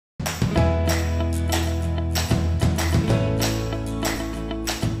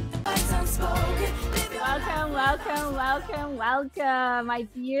welcome, welcome, my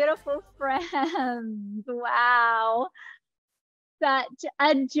beautiful friends. Wow. Such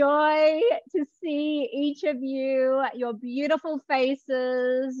a joy to see each of you, your beautiful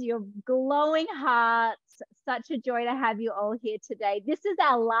faces, your glowing hearts. Such a joy to have you all here today. This is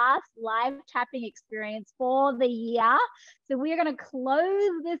our last live tapping experience for the year. So we are going to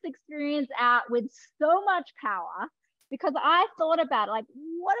close this experience out with so much power, because I thought about it, like,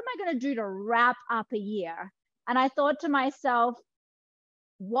 what am I going to do to wrap up a year? And I thought to myself,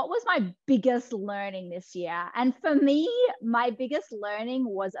 what was my biggest learning this year? And for me, my biggest learning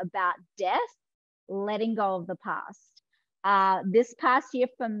was about death, letting go of the past. This past year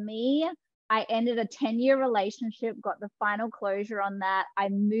for me, I ended a 10-year relationship, got the final closure on that. I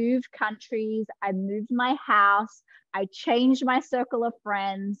moved countries, I moved my house, I changed my circle of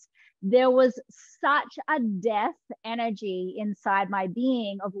friends. There was such a death energy inside my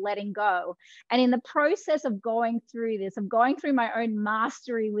being of letting go. And in the process of going through this, of going through my own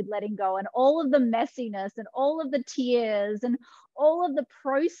mastery with letting go and all of the messiness and all of the tears and all of the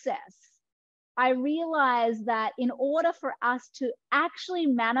process, I realized that in order for us to actually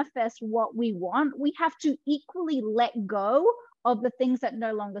manifest what we want, we have to equally let go of the things that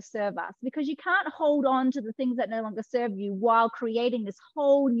no longer serve us, because you can't hold on to the things that no longer serve you while creating this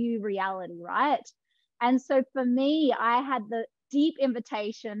whole new reality, right? And so for me, I had the deep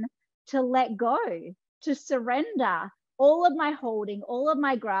invitation to let go, to surrender all of my holding, all of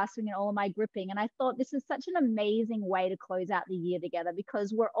my grasping, and all of my gripping. And I thought this is such an amazing way to close out the year together,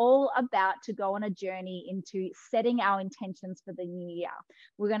 because we're all about to go on a journey into setting our intentions for the new year.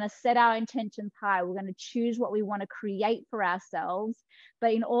 We're going to set our intentions high. We're going to choose what we want to create for ourselves.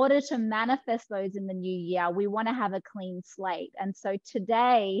 But in order to manifest those in the new year, we want to have a clean slate. And so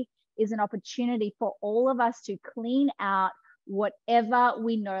today is an opportunity for all of us to clean out whatever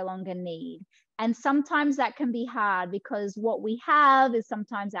we no longer need. And sometimes that can be hard, because what we have is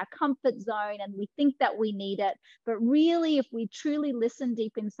sometimes our comfort zone and we think that we need it. But really, if we truly listen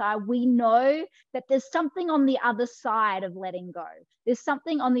deep inside, we know that there's something on the other side of letting go. There's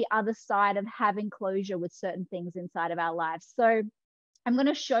something on the other side of having closure with certain things inside of our lives. So I'm going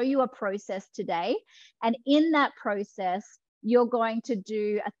to show you a process today. And in that process, you're going to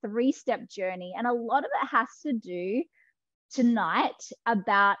do a 3-step journey. And a lot of it has to do tonight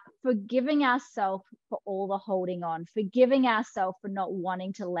about forgiving ourselves for all the holding on, forgiving ourselves for not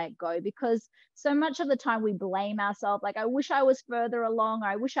wanting to let go, because so much of the time we blame ourselves, like, I wish I was further along, or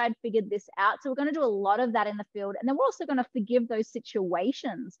I wish I'd figured this out. So we're going to do a lot of that in the field. And then we're also going to forgive those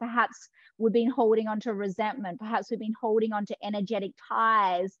situations. Perhaps we've been holding on to resentment. Perhaps we've been holding on to energetic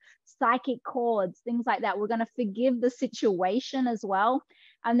ties, psychic cords, things like that. We're going to forgive the situation as well.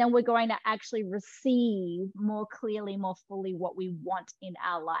 And then we're going to actually receive more clearly, more fully what we want in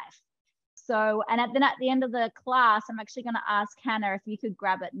our life. So, and then at the end of the class, I'm actually going to ask Hannah if you could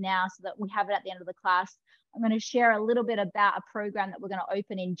grab it now so that we have it at the end of the class. I'm going to share a little bit about a program that we're going to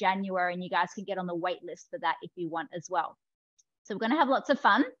open in January, and you guys can get on the wait list for that if you want as well. So we're going to have lots of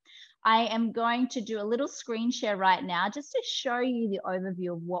fun. I am going to do a little screen share right now just to show you the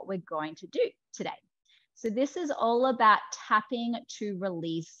overview of what we're going to do today. So this is all about tapping to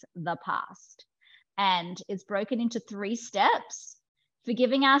release the past. And it's broken into 3 steps.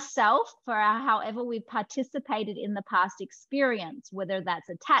 Forgiving ourselves for however we've participated in the past experience, whether that's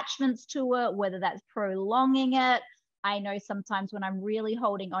attachments to it, whether that's prolonging it. I know sometimes when I'm really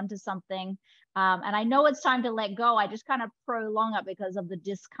holding on to something and I know it's time to let go, I just kind of prolong it because of the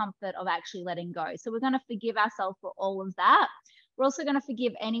discomfort of actually letting go. So we're going to forgive ourselves for all of that. We're also going to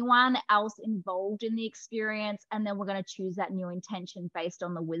forgive anyone else involved in the experience. And then we're going to choose that new intention based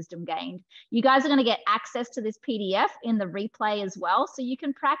on the wisdom gained. You guys are going to get access to this PDF in the replay as well. So you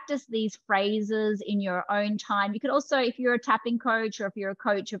can practice these phrases in your own time. You could also, if you're a tapping coach or if you're a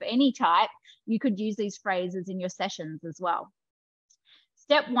coach of any type, you could use these phrases in your sessions as well.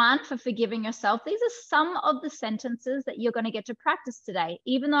 Step 1 for forgiving yourself. These are some of the sentences that you're going to get to practice today.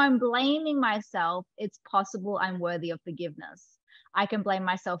 Even though I'm blaming myself, it's possible I'm worthy of forgiveness. I can blame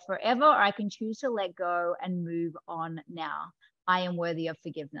myself forever, or I can choose to let go and move on now. I am worthy of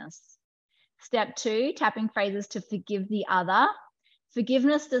forgiveness. Step 2, tapping phrases to forgive the other.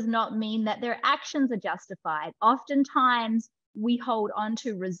 Forgiveness does not mean that their actions are justified. Oftentimes, we hold on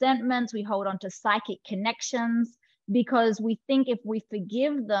to resentments, we hold on to psychic connections because we think if we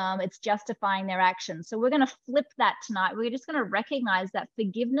forgive them, it's justifying their actions. So we're going to flip that tonight. We're just going to recognize that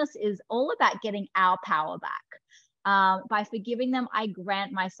forgiveness is all about getting our power back. By forgiving them, I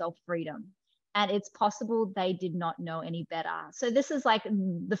grant myself freedom. And it's possible they did not know any better. So this is like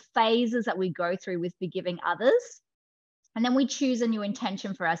the phases that we go through with forgiving others. And then we choose a new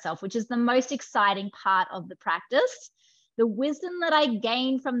intention for ourselves, which is the most exciting part of the practice. the wisdom that I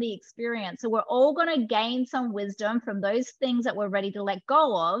gained from the experience. So we're all going to gain some wisdom from those things that we're ready to let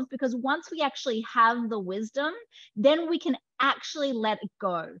go of, because once we actually have the wisdom, then we can actually let it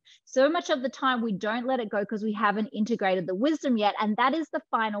go. So much of the time we don't let it go because we haven't integrated the wisdom yet. And that is the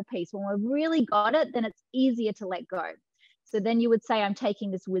final piece. When we've really got it, then it's easier to let go. So then you would say, I'm taking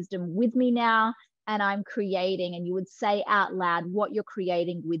this wisdom with me now, and I'm creating, and you would say out loud what you're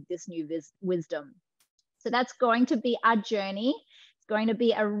creating with this new wisdom. So that's going to be our journey. It's going to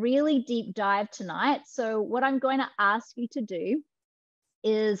be a really deep dive tonight. So what I'm going to ask you to do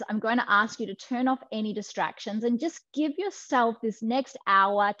is I'm going to ask you to turn off any distractions and just give yourself this next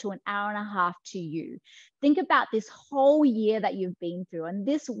hour to an hour and a half to you. Think about this whole year that you've been through, and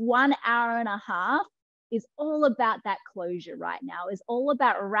this 1 hour and a half is all about that closure right now, is all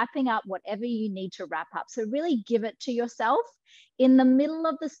about wrapping up whatever you need to wrap up. So really give it to yourself. In the middle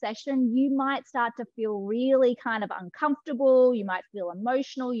of the session, you might start to feel really kind of uncomfortable. You might feel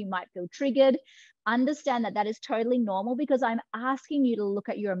emotional. You might feel triggered. Understand that that is totally normal, because I'm asking you to look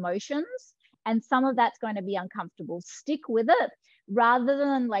at your emotions, and some of that's going to be uncomfortable. Stick with it, rather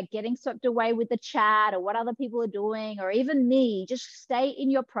than like getting swept away with the chat or what other people are doing, or even me. Just stay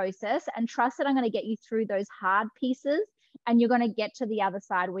in your process and trust that I'm going to get you through those hard pieces, and you're going to get to the other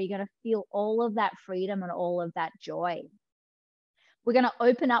side where you're going to feel all of that freedom and all of that joy. We're going to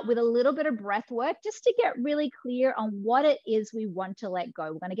open up with a little bit of breath work just to get really clear on what it is we want to let go.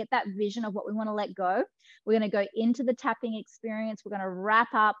 We're going to get that vision of what we want to let go. We're going to go into the tapping experience. We're going to wrap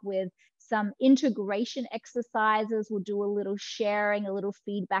up with some integration exercises. We'll do a little sharing, a little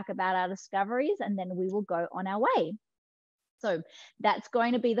feedback about our discoveries, and then we will go on our way. So that's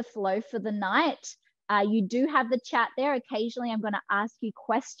going to be the flow for the night. You do have the chat there. Occasionally, I'm going to ask you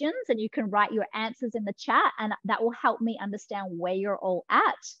questions, and you can write your answers in the chat, and that will help me understand where you're all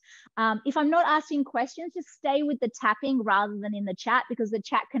at. If I'm not asking questions, just stay with the tapping rather than in the chat, because the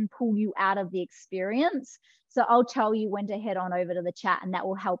chat can pull you out of the experience. So I'll tell you when to head on over to the chat, and that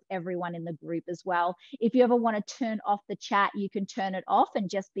will help everyone in the group as well. If you ever want to turn off the chat, you can turn it off and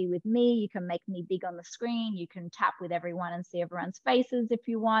just be with me. You can make me big on the screen. You can tap with everyone and see everyone's faces if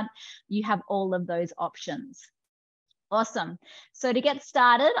you want. You have all of those options. Awesome. So to get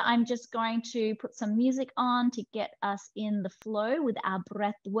started, I'm just going to put some music on to get us in the flow with our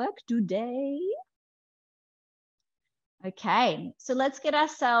breath work today. Okay, so let's get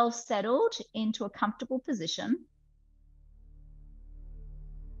ourselves settled into a comfortable position.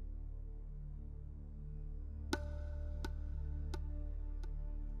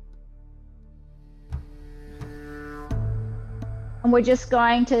 And we're just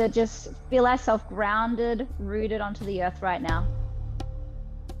going to just feel ourselves grounded, rooted onto the earth right now.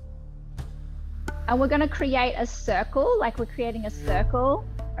 And we're going to create a circle, like we're creating a circle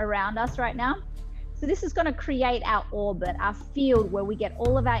around us right now. So this is going to create our orbit, our field where we get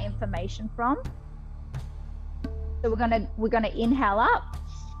all of our information from. So we're going to inhale up,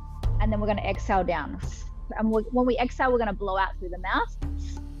 and then we're going to exhale down. And when we exhale, we're going to blow out through the mouth.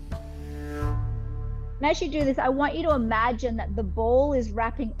 And as you do this, I want you to imagine that the ball is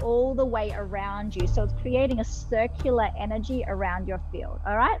wrapping all the way around you. So it's creating a circular energy around your field.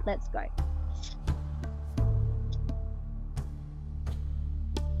 All right, let's go.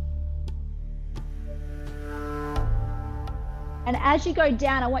 And as you go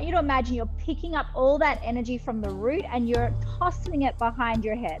down, I want you to imagine you're picking up all that energy from the root and you're tossing it behind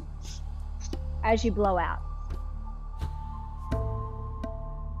your head as you blow out.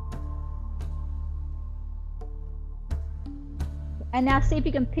 And now see if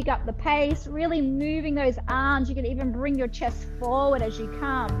you can pick up the pace, really moving those arms. You can even bring your chest forward as you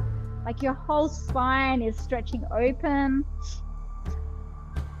come, like your whole spine is stretching open.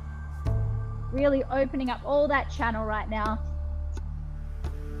 Really opening up all that channel right now.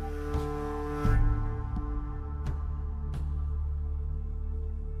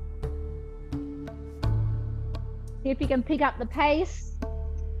 See if you can pick up the pace.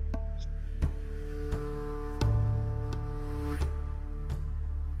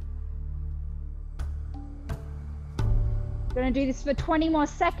 Going to do this for 20 more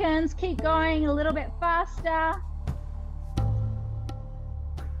seconds. Keep going a little bit faster.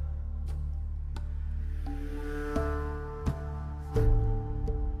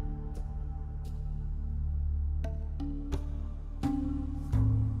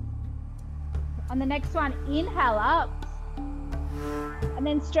 On the next one, inhale up. And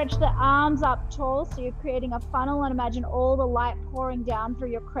then stretch the arms up tall, so you're creating a funnel, and imagine all the light pouring down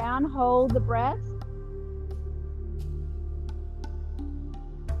through your crown. Hold the breath.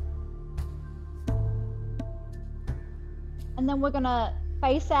 And then we're gonna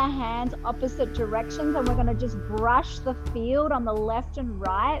face our hands opposite directions, and we're going to just brush the field on the left and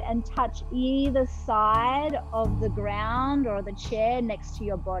right and touch either side of the ground or the chair next to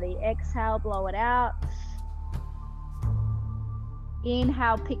your body. Exhale, blow it out.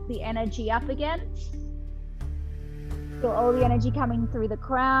 Inhale, pick the energy up again. Feel all the energy coming through the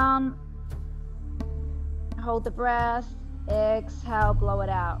crown. Hold the breath. Exhale, blow it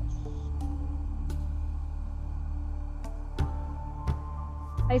out.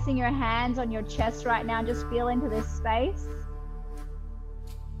 Placing your hands on your chest right now, just feel into this space.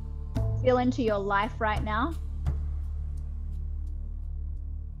 Feel into your life right now.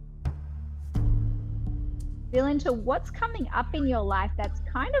 Feel into what's coming up in your life that's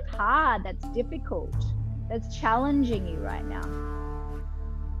kind of hard, that's difficult, that's challenging you right now.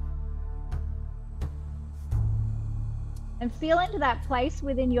 And feel into that place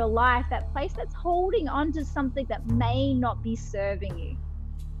within your life, that place that's holding on to something that may not be serving you.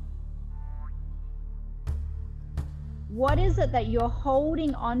 What is it that you're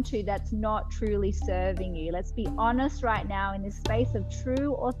holding on to that's not truly serving you? Let's be honest right now in this space of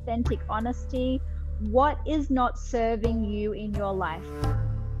true, authentic honesty. What is not serving you in your life?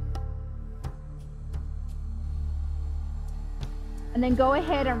 And then go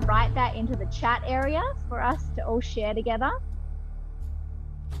ahead and write that into the chat area for us to all share together.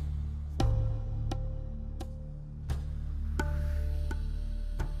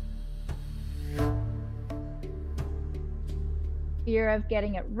 Fear of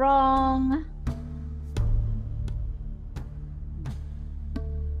getting it wrong.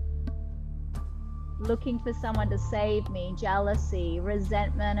 Looking for someone to save me, jealousy,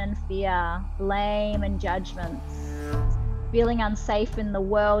 resentment and fear, blame and judgments. Feeling unsafe in the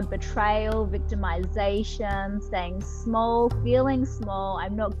world, betrayal, victimization, staying small, feeling small,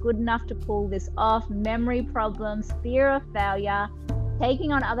 I'm not good enough to pull this off, memory problems, fear of failure,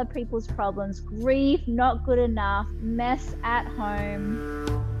 taking on other people's problems, grief, not good enough, mess at home,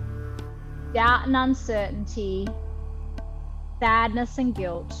 doubt and uncertainty, sadness and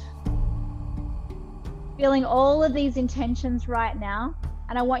guilt. Feeling all of these intentions right now.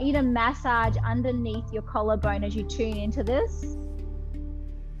 And I want you to massage underneath your collarbone as you tune into this.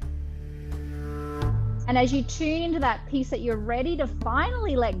 And as you tune into that piece that you're ready to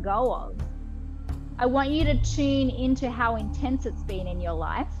finally let go of, I want you to tune into how intense it's been in your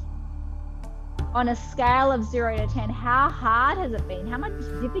life. On a scale of 0 to 10, how hard has it been? How much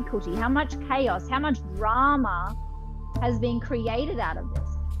difficulty, how much chaos, how much drama has been created out of this?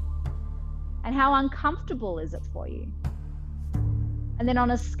 And how uncomfortable is it for you? And then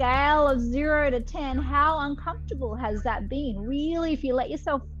on a scale of 0 to 10, how uncomfortable has that been? Really, if you let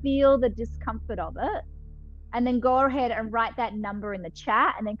yourself feel the discomfort of it, and then go ahead and write that number in the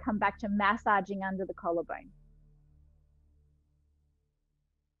chat, and then come back to massaging under the collarbone.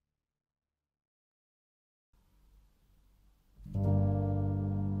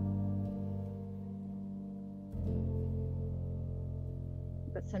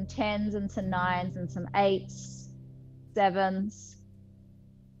 Got some 10s and some 9s and some 8s, 7s.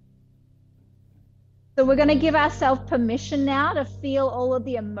 So we're going to give ourselves permission now to feel all of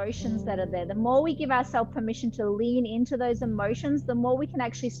the emotions that are there. The more we give ourselves permission to lean into those emotions, the more we can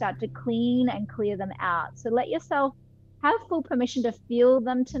actually start to clean and clear them out. So let yourself have full permission to feel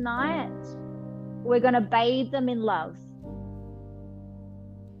them tonight. We're going to bathe them in love.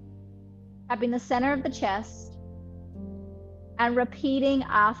 Tapping the center of the chest and repeating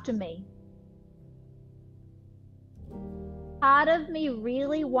after me. Part of me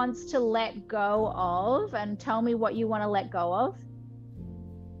really wants to let go of, and tell me what you want to let go of.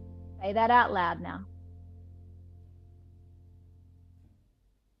 Say that out loud now.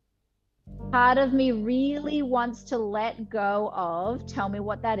 Part of me really wants to let go of, tell me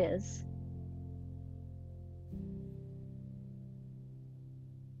what that is.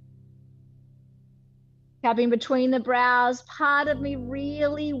 Tapping between the brows, part of me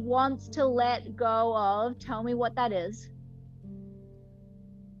really wants to let go of, tell me what that is.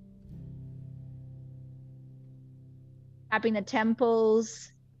 Tapping the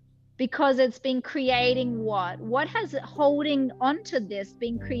temples, because it's been creating what? What has it holding onto this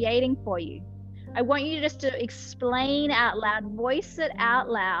been creating for you? I want you just to explain out loud, voice it out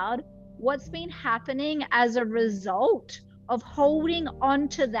loud, what's been happening as a result of holding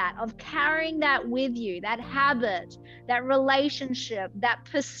onto that, of carrying that with you, that habit, that relationship, that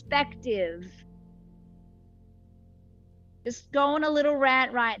perspective. Just go on a little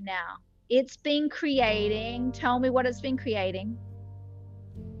rant right now. It's been creating, tell me what it's been creating.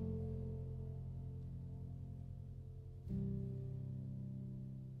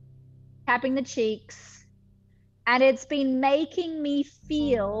 Tapping the cheeks And it's been making me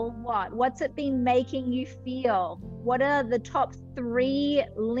feel what? What's it been making you feel? What are the top 3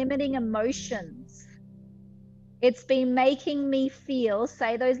 limiting emotions? It's been making me feel,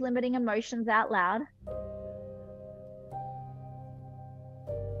 say those limiting emotions out loud.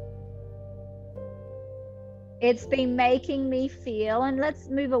 It's been making me feel, and let's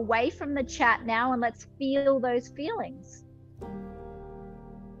move away from the chat now and let's feel those feelings.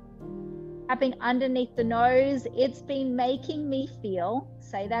 Tapping underneath the nose, it's been making me feel,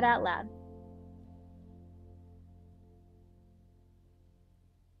 say that out loud.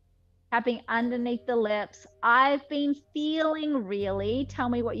 Tapping underneath the lips, I've been feeling really, tell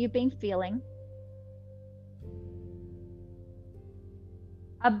me what you've been feeling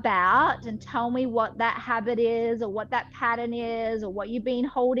about, and tell me what that habit is or what that pattern is or what you've been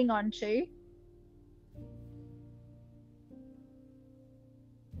holding on to.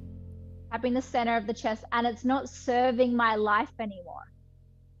 Tapping the center of the chest, and it's not serving my life anymore.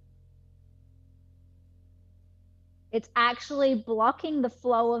 It's actually blocking the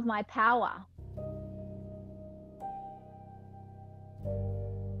flow of my power.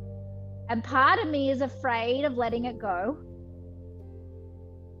 And part of me is afraid of letting it go.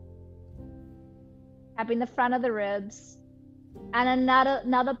 Tapping the front of the ribs. And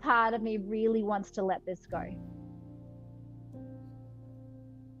another part of me really wants to let this go.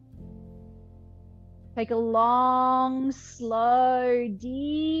 Take a long, slow,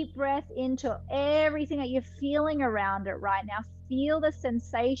 deep breath into everything that you're feeling around it right now. Feel the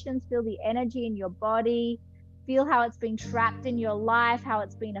sensations, feel the energy in your body, feel how it's been trapped in your life, how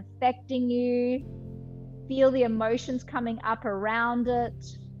it's been affecting you. Feel the emotions coming up around it.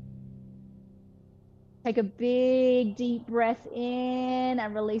 Take a big, deep breath in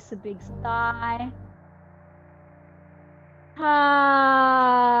and release a big sigh.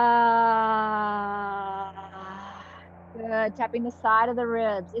 Good. Tapping the side of the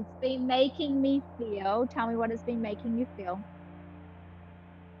ribs. It's been making me feel. Tell me what it's been making you feel.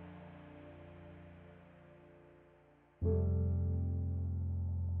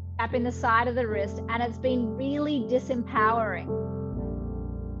 Tapping the side of the wrist, and it's been really disempowering.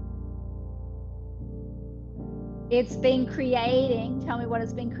 It's been creating. Tell me what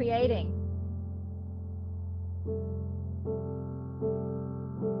it's been creating.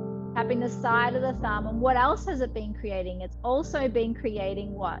 Tapping the side of the thumb. And what else has it been creating? It's also been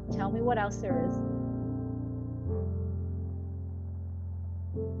creating what? Tell me what else there is.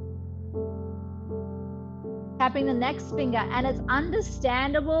 Tapping the next finger. And it's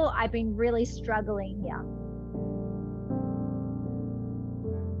understandable. I've been really struggling here.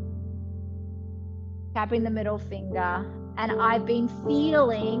 Tapping the middle finger. And I've been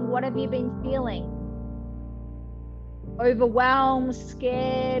feeling. What have you been feeling? Overwhelmed,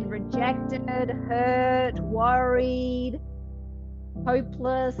 scared, rejected, hurt, worried,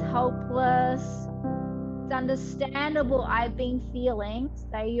 hopeless, helpless. It's understandable. I've been feeling.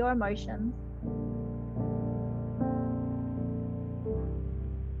 Say your emotions.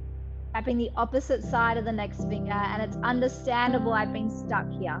 Tapping the opposite side of the next finger, and it's understandable. I've been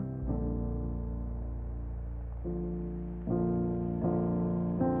stuck here.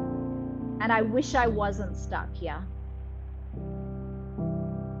 And I wish I wasn't stuck here.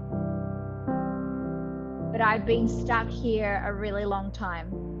 But I've been stuck here a really long time.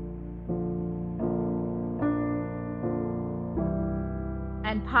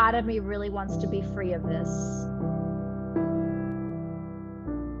 And part of me really wants to be free of this.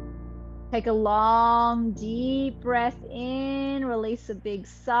 Take a long, deep breath in, release a big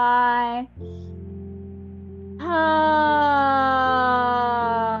sigh.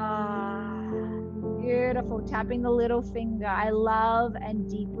 Beautiful. Tapping the little finger. I love and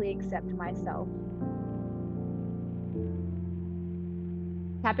deeply accept myself.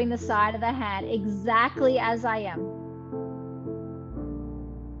 Tapping the side of the hand exactly as I am.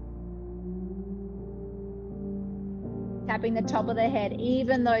 Tapping the top of the head,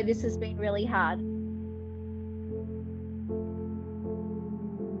 even though this has been really hard.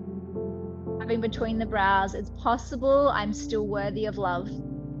 Tapping between the brows. It's possible. I'm still worthy of love.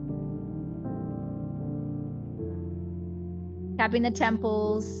 Tapping the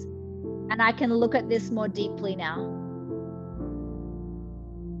temples. And I can look at this more deeply now.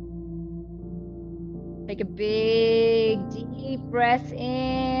 Take a big, deep breath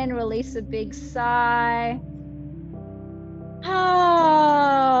in, release a big sigh.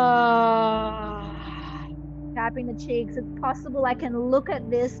 Tapping the cheeks. It's possible I can look at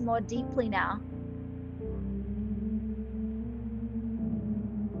this more deeply now.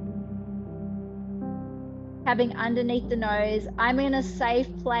 Tapping underneath the nose. I'm in a safe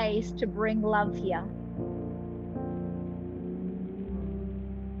place to bring love here.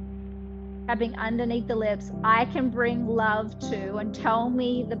 Tapping underneath the lips. I can bring love to, and tell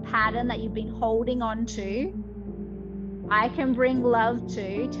me the pattern that you've been holding on to. I can bring love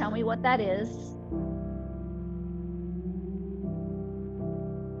to. Tell me what that is.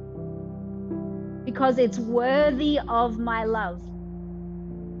 Because it's worthy of my love.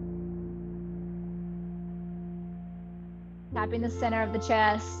 Tapping the center of the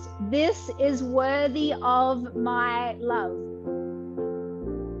chest. This is worthy of my love.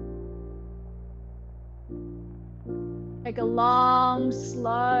 Take a long,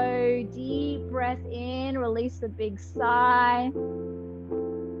 slow, deep breath in. Release the big sigh.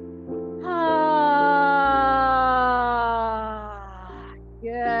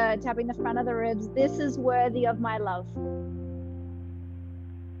 Good. Tapping the front of the ribs. This is worthy of my love.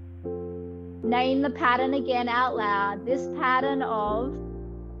 Name the pattern again out loud. This pattern of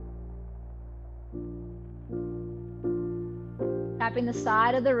tapping the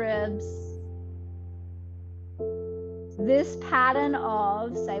side of the ribs. This pattern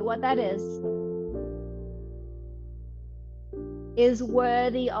of, say what that is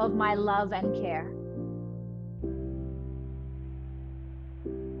worthy of my love and care.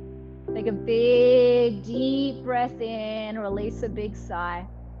 Take a big, deep breath in, release a big sigh.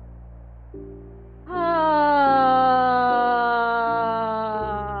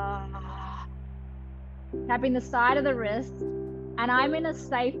 Tapping the side of the wrist, and I'm in a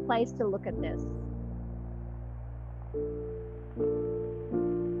safe place to look at this.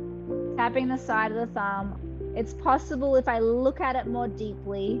 Tapping the side of the thumb. It's possible if I look at it more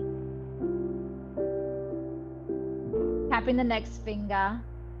deeply. Tapping the next finger.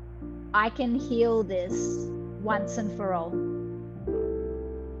 I can heal this once and for all.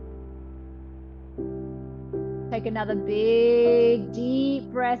 Take another big, deep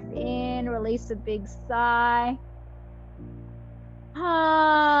breath in. Release a big sigh.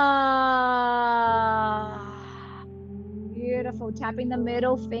 Beautiful. Tapping the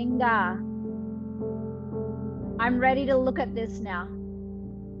middle finger. I'm ready to look at this now.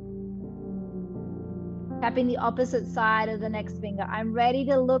 Tapping the opposite side of the next finger. I'm ready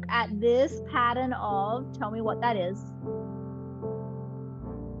to look at this pattern of, tell me what that is.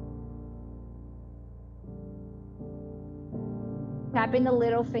 Tapping the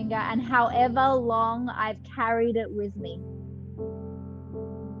little finger, and however long I've carried it with me.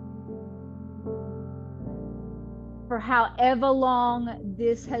 For however long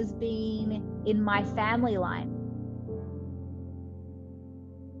this has been in my family line.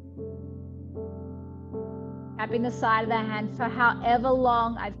 Tapping the side of the hand, for however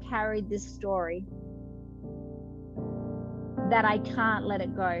long I've carried this story that I can't let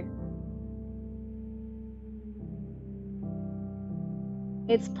it go.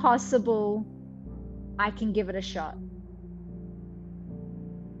 It's possible I can give it a shot.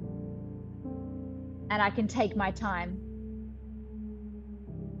 And I can take my time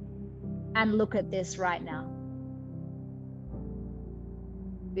and look at this right now.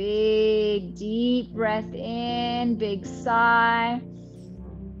 Big, deep breath in, big sigh.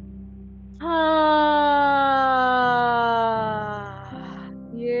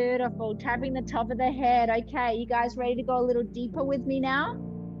 Beautiful. Tapping the top of the head. Okay, you guys ready to go a little deeper with me now?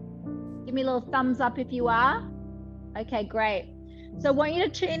 Give me a little thumbs up if you are. Okay, great. So I want you to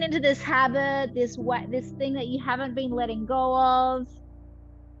tune into this habit, this thing that you haven't been letting go of.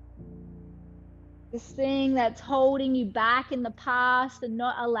 This thing that's holding you back in the past and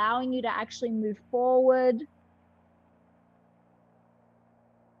not allowing you to actually move forward.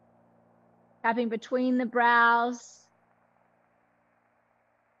 Tapping between the brows.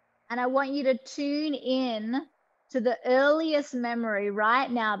 And I want you to tune in to the earliest memory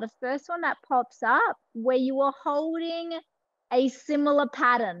right now. The first one that pops up where you were holding a similar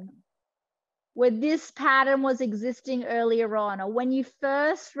pattern, where this pattern was existing earlier on, or when you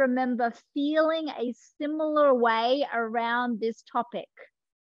first remember feeling a similar way around this topic.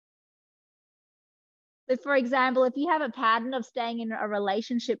 So for example, if you have a pattern of staying in a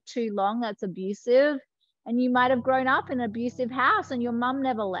relationship too long that's abusive, and you might have grown up in an abusive house and your mum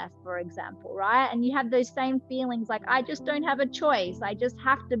never left, for example, right? And you have those same feelings like, I just don't have a choice. I just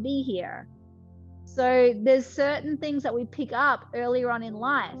have to be here. So there's certain things that we pick up earlier on in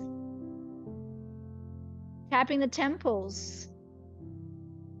life. Tapping the temples.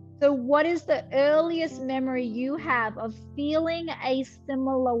 So what is the earliest memory you have of feeling a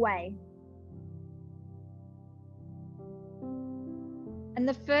similar way? And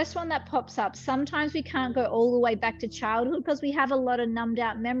the first one that pops up, sometimes we can't go all the way back to childhood because we have a lot of numbed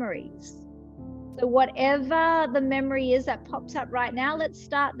out memories. So whatever the memory is that pops up right now, let's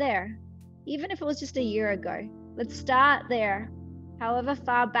start there. Even if it was just a year ago, let's start there. however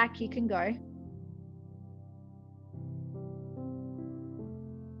far back you can go.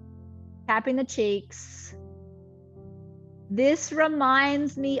 Tapping the cheeks. This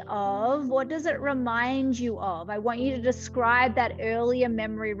reminds me of, what does it remind you of? I want you to describe that earlier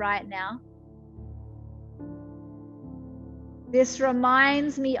memory right now. This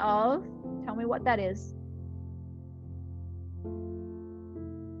reminds me of, tell me what that is.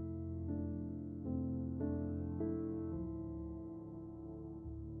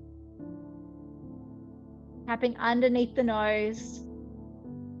 Tapping underneath the nose.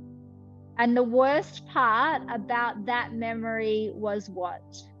 And the worst part about that memory was what?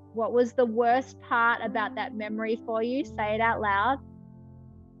 What was the worst part about that memory for you? Say it out loud.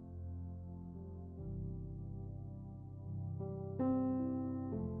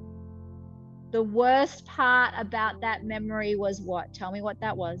 The worst part about that memory was what? Tell me what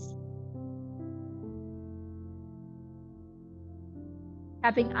that was.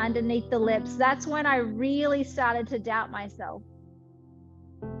 Tapping underneath the lips. That's when I really started to doubt myself.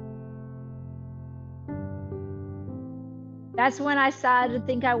 That's when I started to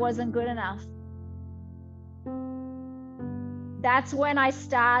think I wasn't good enough. That's when I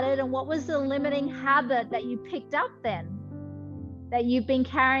started. And what was the limiting habit that you picked up then, that you've been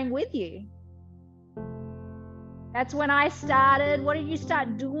carrying with you? That's when I started. What did you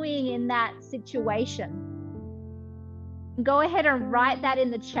start doing in that situation? Go ahead and write that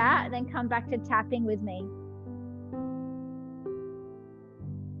in the chat and then come back to tapping with me.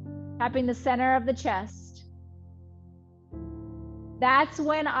 Tapping the center of the chest. That's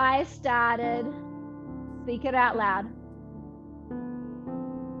when I started. Speak it out loud.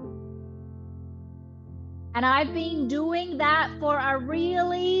 And I've been doing that for a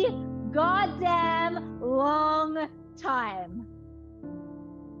really goddamn long time.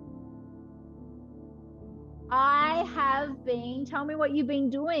 I have been, tell me what you've been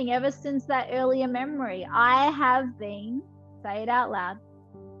doing ever since that earlier memory. I have been, say it out loud,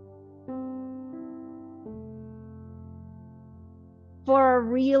 for a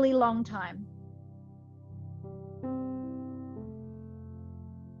really long time.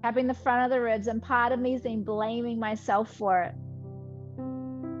 Tapping the front of the ribs, and part of me has been blaming myself for it.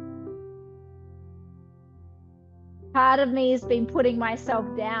 Part of me has been putting myself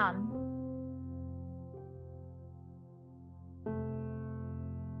down.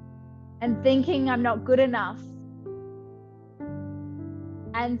 And thinking I'm not good enough.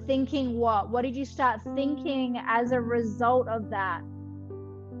 And thinking what? What did you start thinking as a result of that?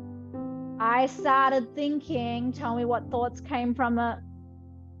 I started thinking, tell me what thoughts came from it.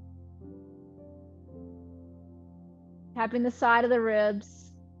 Tapping the side of the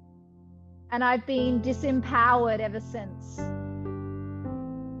ribs. And I've been disempowered ever since.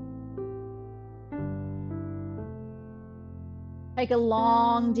 Take a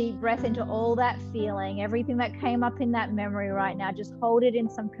long, deep breath into all that feeling, everything that came up in that memory right now. Just hold it in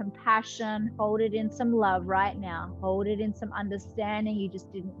some compassion, hold it in some love right now. Hold it in some understanding. You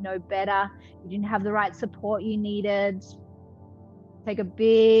just didn't know better. You didn't have the right support you needed. Take a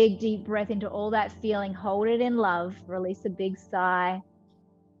big, deep breath into all that feeling. Hold it in love. Release a big sigh.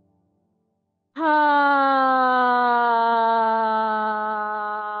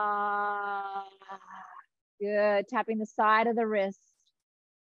 Good. Tapping the side of the wrist.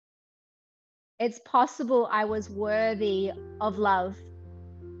 It's possible I was worthy of love.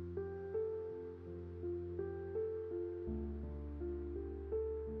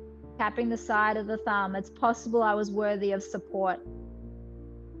 Tapping the side of the thumb. It's possible I was worthy of support.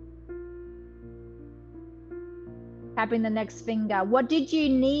 Tapping the next finger. What did you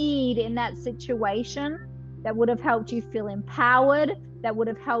need in that situation that would have helped you feel empowered, that would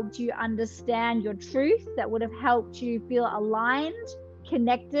have helped you understand your truth, that would have helped you feel aligned,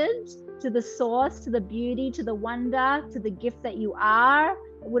 connected to the source, to the beauty, to the wonder, to the gift that you are?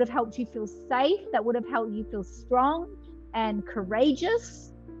 It would have helped you feel safe, that would have helped you feel strong and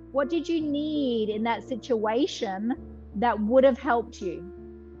courageous. What did you need in that situation that would have helped you?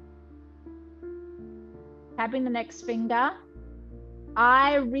 Tapping the next finger.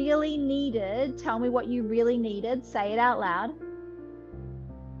 I really needed, tell me what you really needed, say it out loud.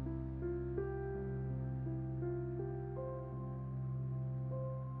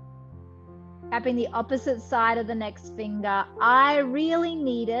 Tapping the opposite side of the next finger. I really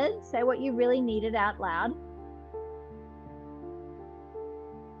needed, say what you really needed out loud.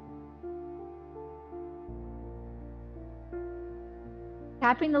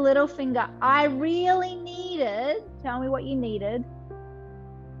 Tapping the little finger. I really needed, tell me what you needed.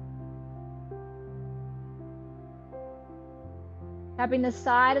 Tapping the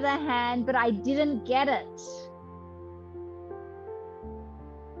side of the hand, but I didn't get it.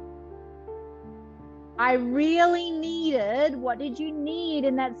 I really needed, what did you need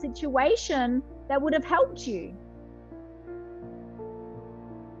in that situation that would have helped you?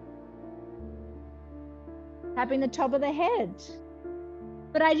 Tapping the top of the head.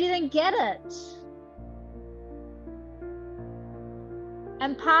 But I didn't get it.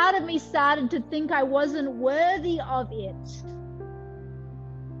 And part of me started to think I wasn't worthy of it.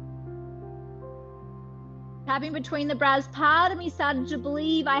 Tapping between the brows, part of me started to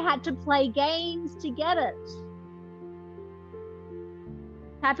believe I had to play games to get it.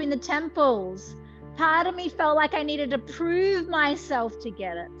 Tapping the temples, part of me felt like I needed to prove myself to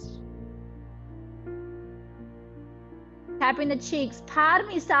get it. Tapping the cheeks, part of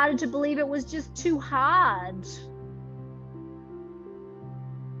me started to believe it was just too hard,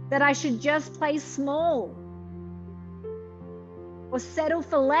 that I should just play small or settle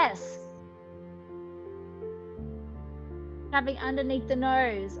for less. Tapping underneath the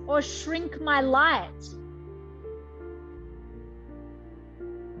nose, or shrink my light.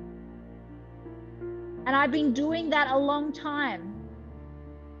 And I've been doing that a long time.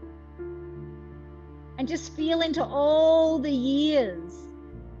 And just feel into all the years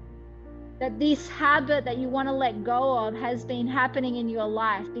that this habit that you want to let go of has been happening in your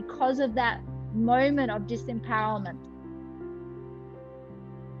life because of that moment of disempowerment.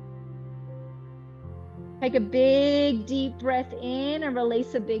 Take a big, deep breath in and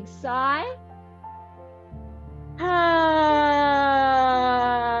release a big sigh.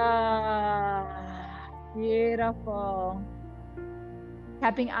 Beautiful.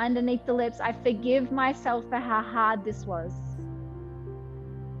 Tapping underneath the lips. I forgive myself for how hard this was.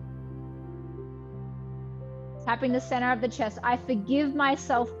 Tapping the center of the chest. I forgive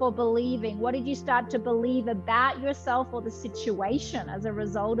myself for believing. What did you start to believe about yourself or the situation as a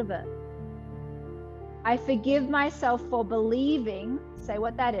result of it? I forgive myself for believing. Say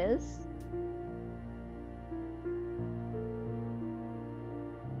what that is.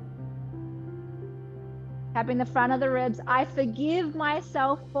 Tapping the front of the ribs. I forgive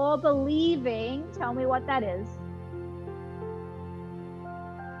myself for believing. Tell me what that is.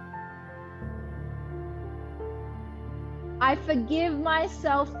 I forgive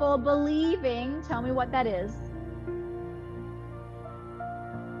myself for believing. Tell me what that is.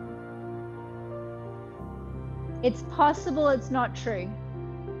 It's possible it's not true.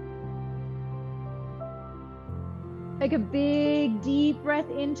 Take a big, deep breath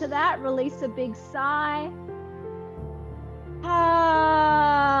into that. Release a big sigh.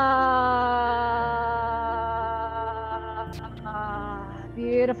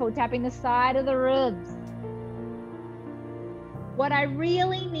 Beautiful. Tapping the side of the ribs. What I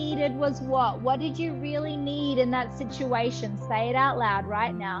really needed was what? What did you really need in that situation? Say it out loud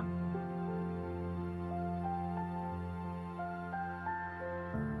right now.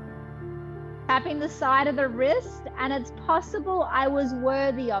 Tapping the side of the wrist, and it's possible I was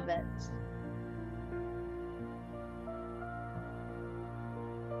worthy of it.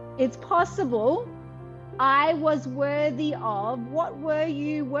 It's possible I was worthy of. What were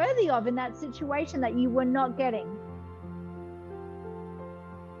you worthy of in that situation that you were not getting?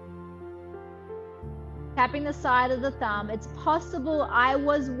 Tapping the side of the thumb. It's possible I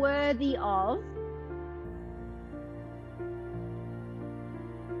was worthy of.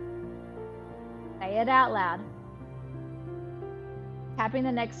 Say it out loud. Tapping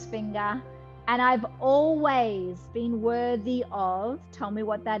the next finger. And I've always been worthy of. Tell me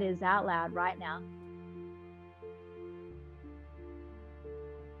what that is out loud right now.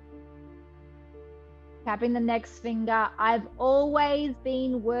 Tapping the next finger. I've always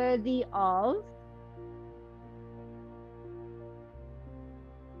been worthy of.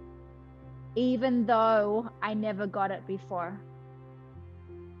 Even though I never got it before.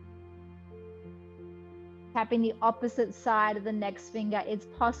 Tapping the opposite side of the next finger. It's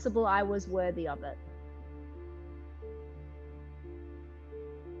possible I was worthy of it.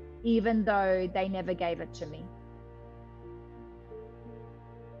 Even though they never gave it to me.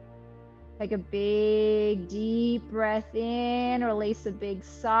 Take a big, deep breath in. Release a big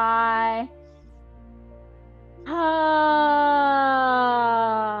sigh.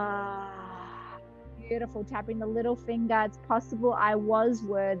 Beautiful. Tapping the little finger. It's possible I was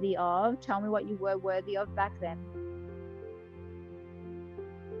worthy of. Tell me what you were worthy of back then.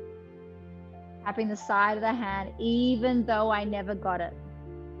 Tapping the side of the hand, even though I never got it.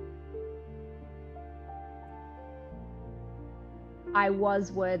 I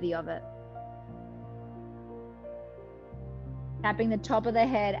was worthy of it. Tapping the top of the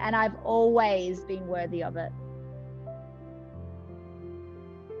head, and I've always been worthy of it.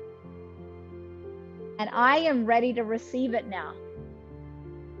 And I am ready to receive it now.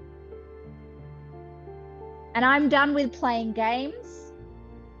 And I'm done with playing games.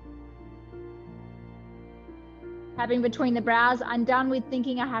 Tapping between the brows. I'm done with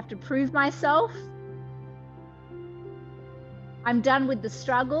thinking I have to prove myself. I'm done with the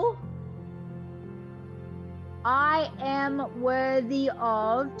struggle. I am worthy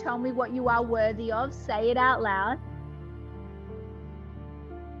of, tell me what you are worthy of, say it out loud.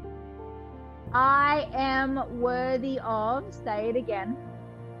 I am worthy of, say it again.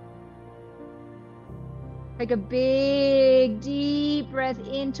 Take a big, deep breath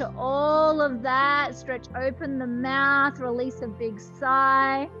into all of that. Stretch open the mouth, release a big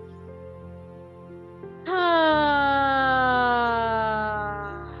sigh.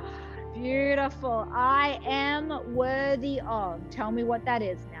 Beautiful. I am worthy of. Tell me what that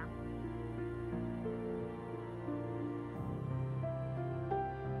is now.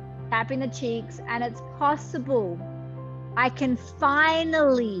 Tapping the cheeks, and it's possible. I can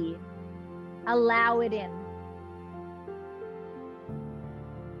finally allow it in.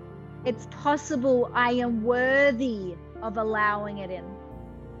 It's possible I am worthy of allowing it in.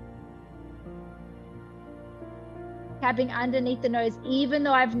 Tapping underneath the nose, even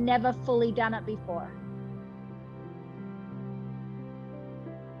though I've never fully done it before.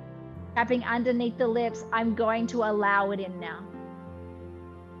 Tapping underneath the lips, I'm going to allow it in now.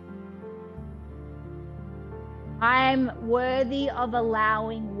 I'm worthy of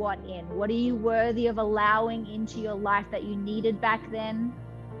allowing what in? What are you worthy of allowing into your life that you needed back then?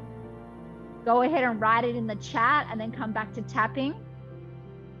 Go ahead and write it in the chat and then come back to tapping.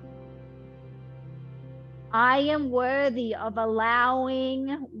 I am worthy of allowing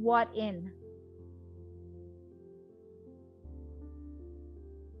what in?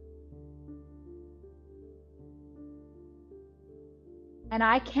 And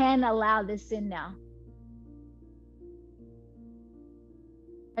I can allow this in now.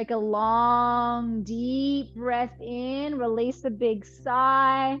 Take a long, deep breath in, release a big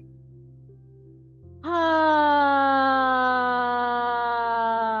sigh.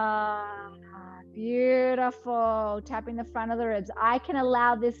 Beautiful. Tapping the front of the ribs. I can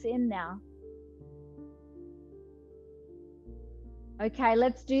allow this in now. Okay,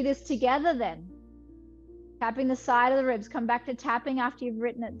 let's do this together then. Tapping the side of the ribs. Come back to tapping after you've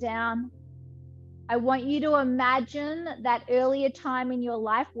written it down. I want you to imagine that earlier time in your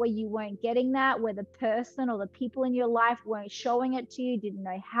life where you weren't getting that, where the person or the people in your life weren't showing it to you, didn't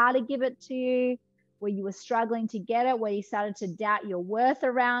know how to give it to you, where you were struggling to get it, where you started to doubt your worth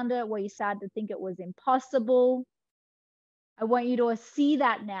around it, where you started to think it was impossible. I want you to see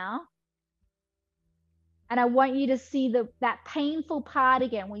that now. And I want you to see that painful part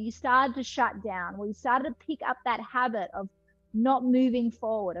again, where you started to shut down, where you started to pick up that habit of not moving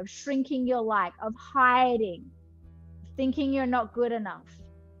forward, of shrinking your life, of hiding, thinking you're not good enough.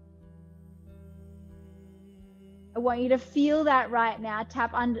 I want you to feel that right now.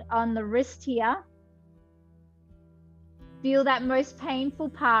 Tap on the wrist here. Feel that most painful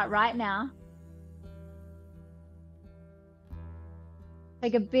part right now.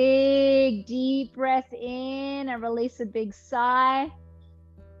 Take a big, deep breath in and release a big sigh.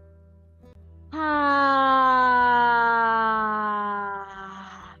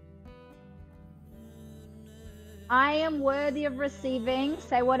 I am worthy of receiving.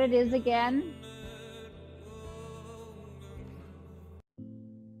 Say what it is again.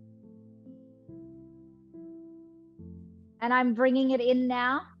 And I'm bringing it in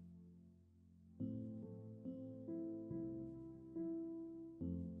now.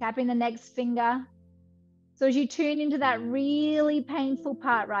 Tapping the next finger. So as you tune into that really painful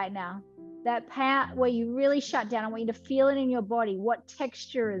part right now, that part where you really shut down, I want you to feel it in your body. What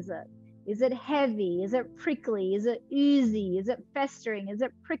texture is it? Is it heavy? Is it prickly? Is it oozy? Is it festering? Is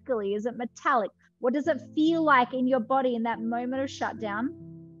it prickly? Is it metallic? What does it feel like in your body in that moment of shutdown?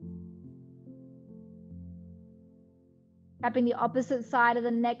 Tapping the opposite side of the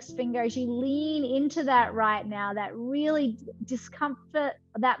next finger as you lean into that right now, that really discomfort,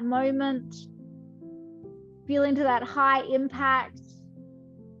 that moment. Feel into that high impact.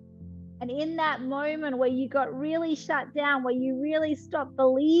 And in that moment where you got really shut down, where you really stopped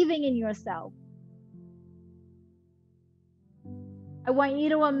believing in yourself, I want you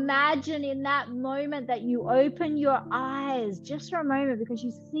to imagine in that moment that you open your eyes just for a moment, because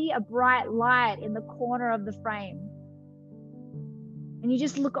you see a bright light in the corner of the frame. And you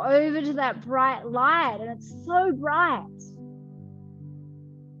just look over to that bright light, and it's so bright.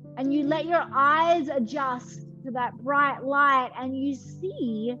 And you let your eyes adjust to that bright light, and you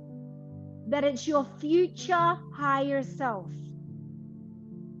see that it's your future higher self.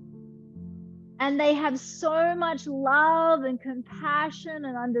 And they have so much love and compassion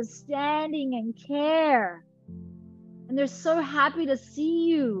and understanding and care And they're so happy to see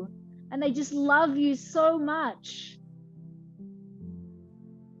you. And they just love you so much.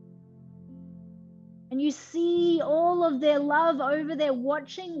 And you see all of their love over there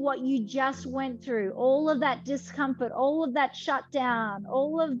watching what you just went through. All of that discomfort, all of that shutdown,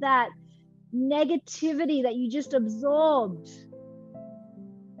 all of that negativity that you just absorbed.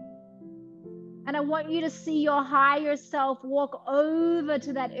 And I want you to see your higher self walk over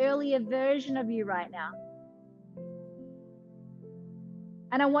to that earlier version of you right now.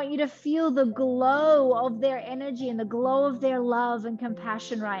 And I want you to feel the glow of their energy and the glow of their love and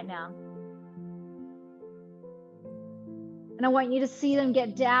compassion right now. And I want you to see them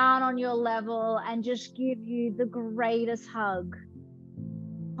get down on your level and just give you the greatest hug,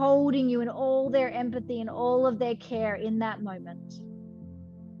 holding you in all their empathy and all of their care in that moment.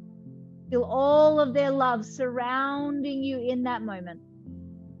 Feel all of their love surrounding you in that moment.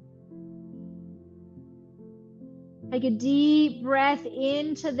 Take a deep breath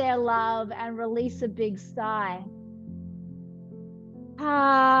into their love and release a big sigh.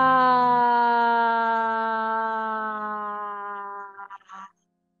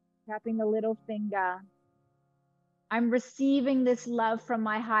 Tapping the little finger. I'm receiving this love from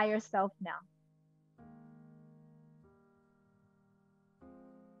my higher self now.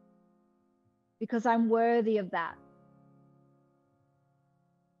 Because I'm worthy of that.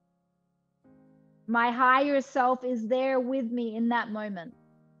 My higher self is there with me in that moment.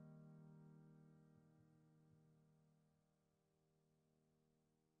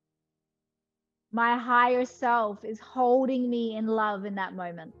 My higher self is holding me in love in that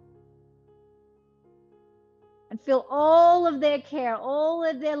moment. And feel all of their care, all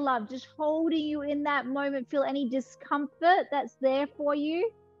of their love, just holding you in that moment. Feel any discomfort that's there for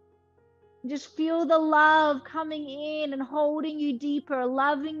you. Just feel the love coming in and holding you deeper,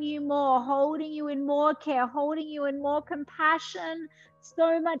 loving you more, holding you in more care, holding you in more compassion,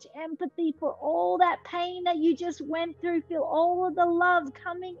 so much empathy for all that pain that you just went through. Feel all of the love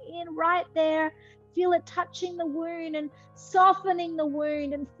coming in right there. Feel it touching the wound and softening the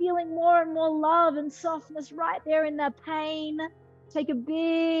wound and feeling more and more love and softness right there in the pain. Take a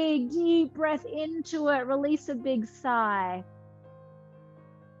big, deep breath into it. Release a big sigh.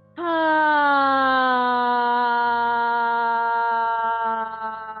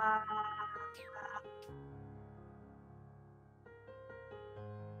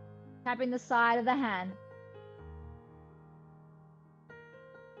 Tapping the side of the hand.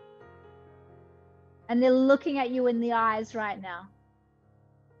 And they're looking at you in the eyes right now.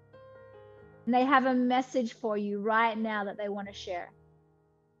 And they have a message for you right now that they want to share.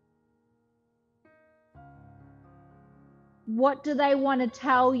 What do they want to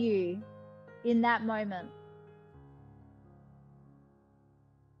tell you in that moment?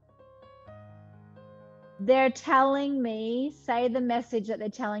 They're telling me, say the message that they're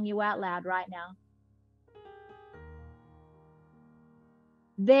telling you out loud right now.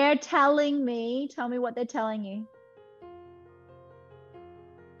 They're telling me, tell me what they're telling you.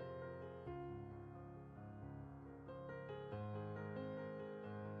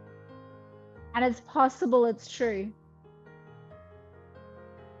 And it's possible it's true.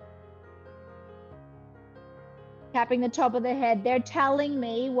 Tapping the top of the head. They're telling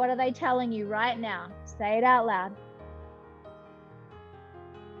me, what are they telling you right now? Say it out loud.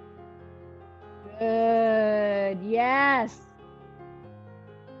 Good. Yes.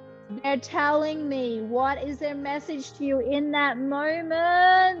 They're telling me, what is their message to you in that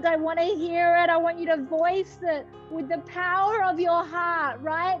moment? I want to hear it. I want you to voice it with the power of your heart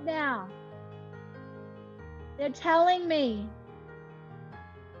right now. They're telling me.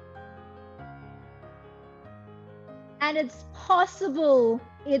 And it's possible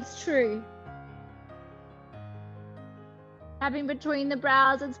it's true. Tapping between the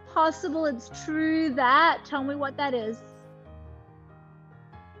brows, it's possible it's true that. Tell me what that is.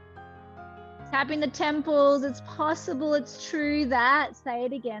 Tapping the temples, it's possible it's true that. Say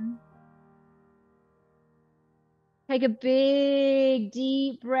it again. Take a big,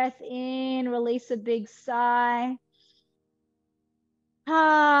 deep breath in, release a big sigh.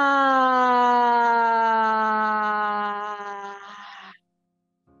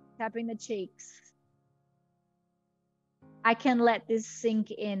 Tapping the cheeks. I can let this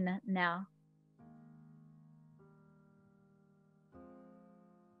sink in now.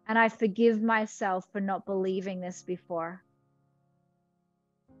 And I forgive myself for not believing this before.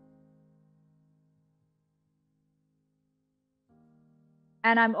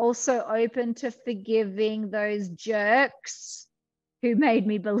 And I'm also open to forgiving those jerks who made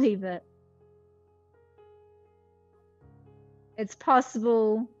me believe it. It's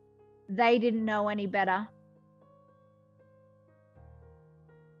possible they didn't know any better.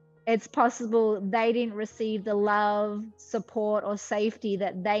 It's possible they didn't receive the love, support, or safety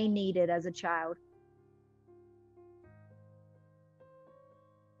that they needed as a child.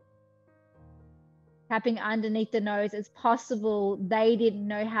 Tapping underneath the nose, it's possible they didn't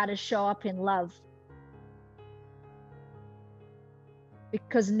know how to show up in love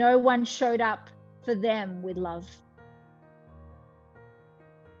because no one showed up for them with love.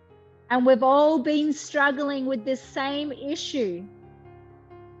 And we've all been struggling with this same issue.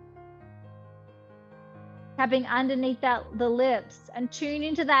 Tapping underneath the lips, and tune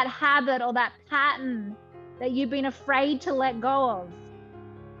into that habit or that pattern that you've been afraid to let go of.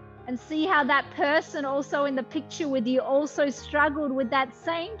 And see how that person also in the picture with you also struggled with that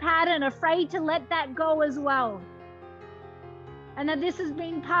same pattern, afraid to let that go as well. And that this has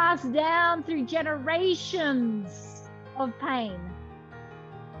been passed down through generations of pain.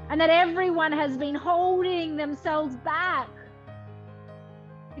 And that everyone has been holding themselves back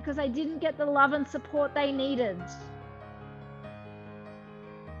because they didn't get the love and support they needed.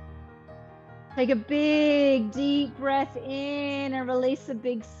 Take a big, deep breath in and release a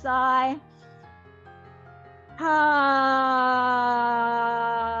big sigh.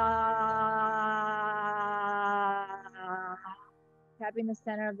 Tapping the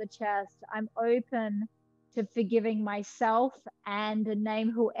center of the chest. I'm open to forgiving myself and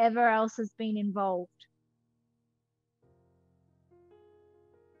name whoever else has been involved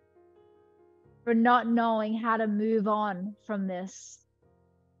for not knowing how to move on from this,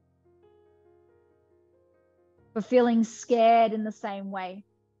 for feeling scared in the same way.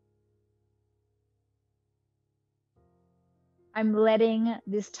 I'm letting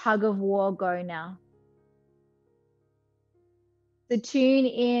this tug of war go now. So tune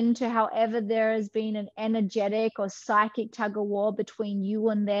in to however there has been an energetic or psychic tug of war between you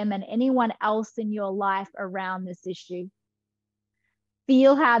and them and anyone else in your life around this issue.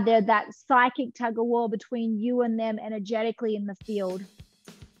 Feel how there's that psychic tug of war between you and them energetically in the field.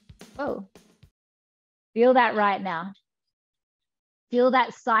 Oh, feel that right now. Feel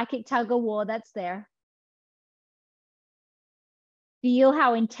that psychic tug of war that's there. Feel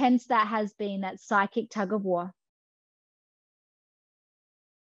how intense that has been, that psychic tug of war.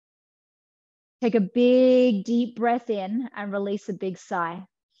 Take a big, deep breath in and release a big sigh.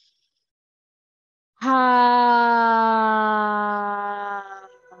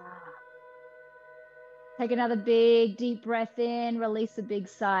 Take another big, deep breath in, release a big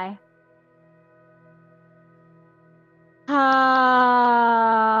sigh.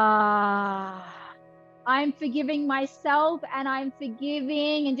 I'm forgiving myself and I'm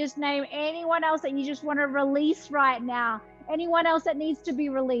forgiving, and just name anyone else that you just want to release right now. Anyone else that needs to be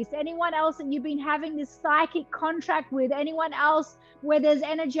released, anyone else that you've been having this psychic contract with, anyone else where there's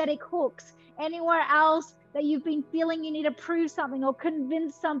energetic hooks, anywhere else that you've been feeling you need to prove something or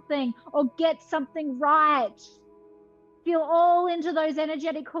convince something or get something right. Feel all into those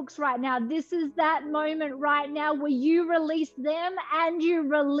energetic hooks right now. This is that moment right now where you release them and you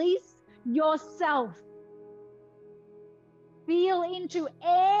release yourself. Feel into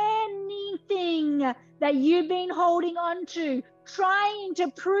anything that you've been holding on to, trying to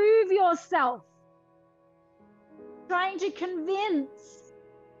prove yourself, trying to convince.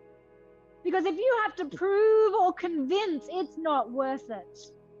 Because if you have to prove or convince, it's not worth it.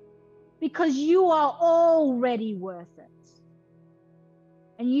 Because you are already worth it.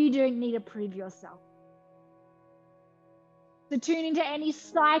 And you don't need to prove yourself. So tune into any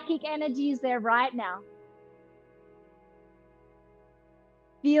psychic energies there right now.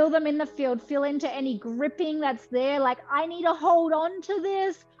 Feel them in the field. Feel into any gripping that's there. Like, I need to hold on to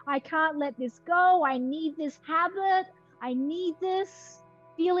this. I can't let this go. I need this habit. I need this.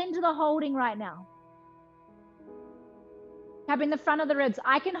 Feel into the holding right now. Tapping the front of the ribs.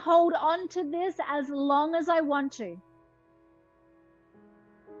 I can hold on to this as long as I want to.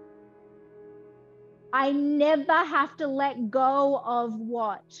 I never have to let go of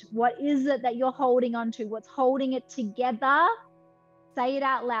what? What is it that you're holding on to? What's holding it together? Say it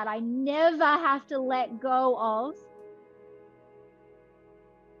out loud. I never have to let go of.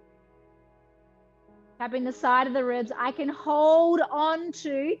 Tapping the side of the ribs. I can hold on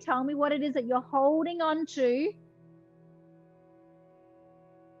to. Tell me what it is that you're holding on to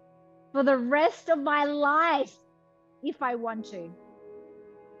for the rest of my life if I want to.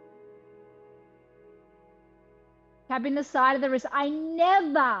 Tapping the side of the wrist. I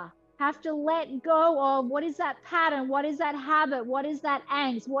never have to let go of, what is that pattern? What is that habit? What is that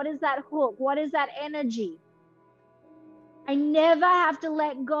angst? What is that hook? What is that energy? I never have to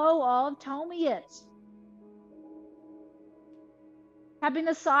let go of. Tell me it. Tapping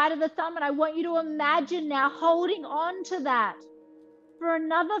the side of the thumb, and I want you to imagine now holding on to that. for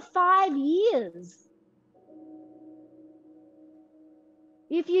another 5 years.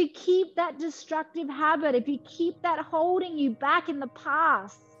 If you keep that destructive habit, if you keep that holding you back in the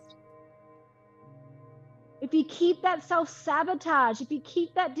past, if you keep that self-sabotage, if you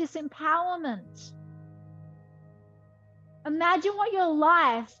keep that disempowerment, imagine what your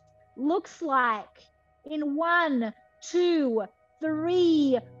life looks like in 1, 2,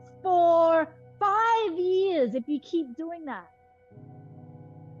 3, 4, 5 years if you keep doing that.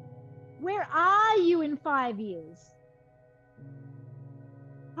 Where are you in 5 years?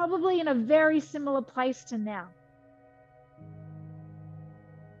 Probably in a very similar place to now.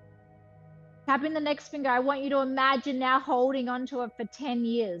 Tapping the next finger, I want you to imagine now holding onto it for 10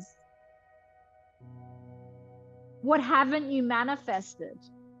 years. What haven't you manifested?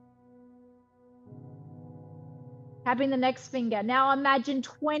 Tapping the next finger. Now imagine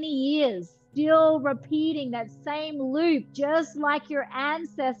 20 years still repeating that same loop, just like your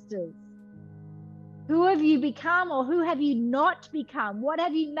ancestors. Who have you become, or who have you not become? What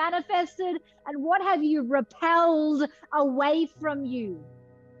have you manifested, and what have you repelled away from you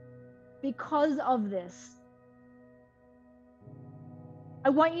because of this? I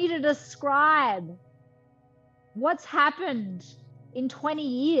want you to describe what's happened in 20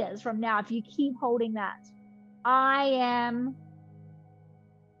 years from now if you keep holding that. I am.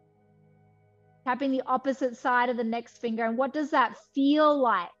 Tapping the opposite side of the next finger. And what does that feel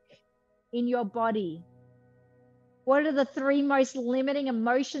like in your body? What are the 3 most limiting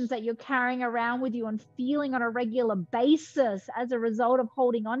emotions that you're carrying around with you and feeling on a regular basis as a result of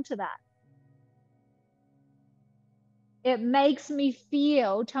holding on to that? It makes me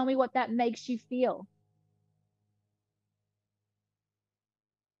feel. Tell me what that makes you feel.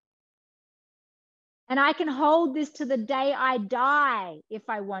 And I can hold this to the day I die if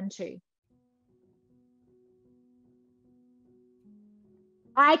I want to.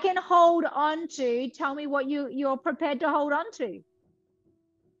 I can hold on to. Tell me what you're prepared to hold on to.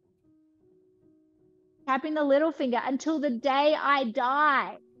 Tapping the little finger, until the day I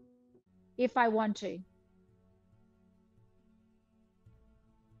die if I want to.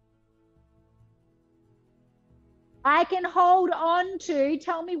 I can hold on to.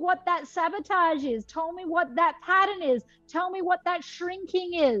 Tell me what that sabotage is. Tell me what that pattern is. Tell me what that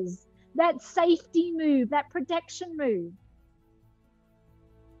shrinking is. That safety move, that protection move.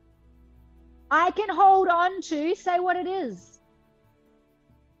 I can hold on to. Say what it is.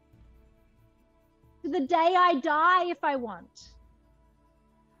 To the day I die if I want.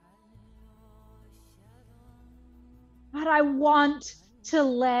 But I want to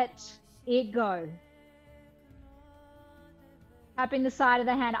let it go. Tapping the side of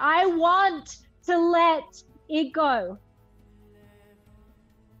the hand. I want to let it go.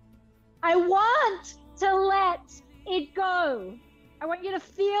 I want to let it go. I want you to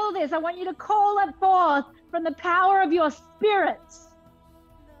feel this. I want you to call it forth from the power of your spirit.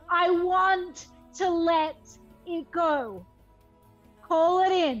 I want to let it go. Call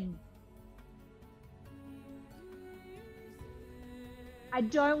it in. I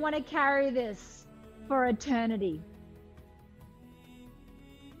don't want to carry this for eternity.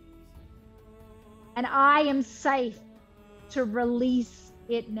 And I am safe to release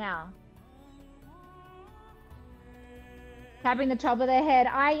it now. Tapping the top of the head.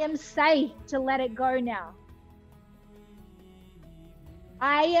 I am safe to let it go now.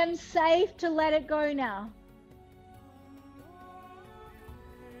 I am safe to let it go now.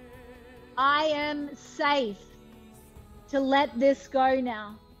 I am safe to let this go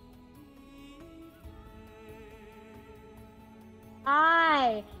now.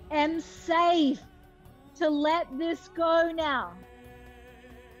 I am safe to let this go now.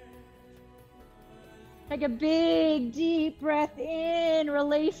 Take a big, deep breath in,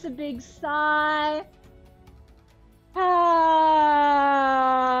 release a big sigh. Ah,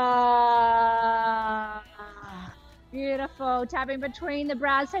 beautiful. Tapping between the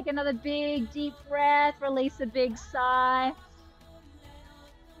brows. Take another big, deep breath, release a big sigh.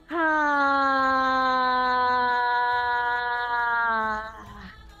 Ah.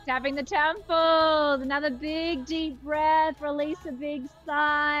 Tapping the temples. Another big, deep breath, release a big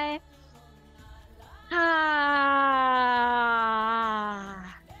sigh. Ah,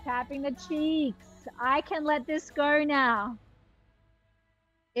 tapping the cheeks. I can let this go now.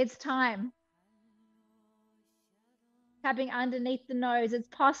 It's time. Tapping underneath the nose. It's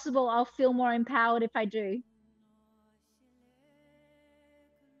possible I'll feel more empowered if I do.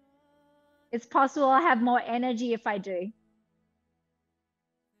 It's possible I'll have more energy if I do.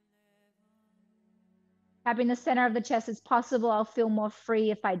 Tapping the center of the chest. It's possible I'll feel more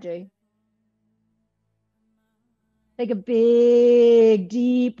free if I do. Take a big,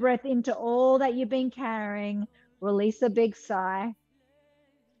 deep breath into all that you've been carrying. Release a big sigh.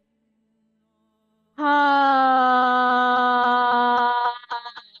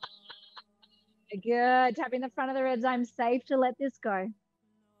 Good. Tapping the front of the ribs. I'm safe to let this go.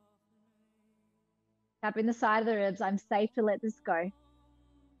 Tapping the side of the ribs. I'm safe to let this go.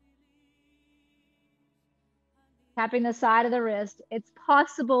 Tapping the side of the wrist. It's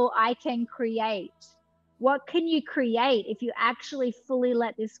possible I can create. What can you create if you actually fully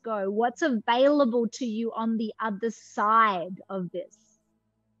let this go? What's available to you on the other side of this?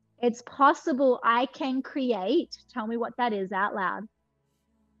 It's possible I can create. Tell me what that is out loud.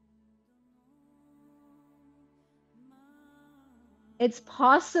 It's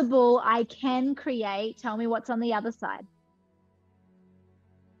possible I can create. Tell me what's on the other side.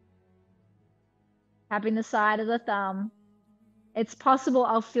 Tapping the side of the thumb. It's possible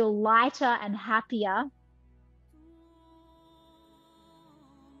I'll feel lighter and happier.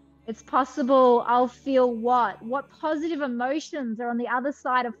 It's possible I'll feel what? What positive emotions are on the other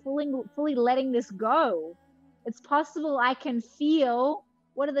side of fully letting this go? It's possible I can feel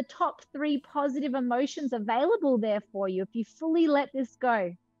what are the top 3 positive emotions available there for you if you fully let this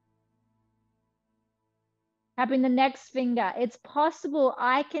go. Tapping the next finger. It's possible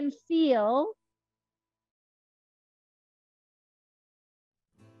I can feel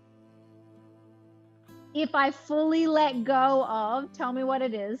if I fully let go of, tell me what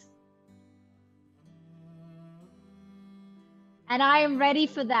it is. And I am ready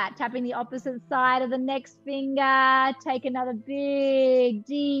for that. Tapping the opposite side of the next finger. Take another big,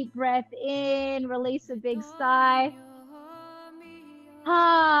 deep breath in. Release a big sigh.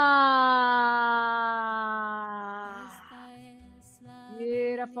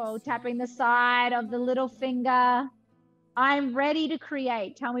 Beautiful. Tapping the side of the little finger. I'm ready to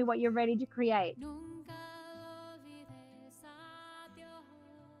create. Tell me what you're ready to create.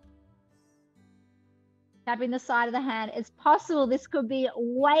 Tapping the side of the hand. It's possible this could be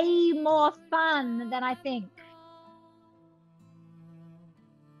way more fun than I think.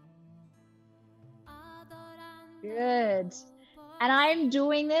 Good. And I'm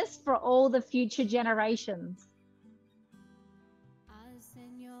doing this for all the future generations.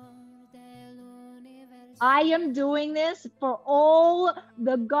 I am doing this for all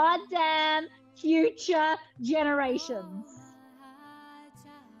the goddamn future generations.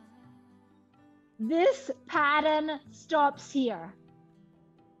 This pattern stops here.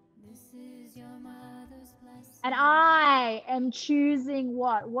 And I am choosing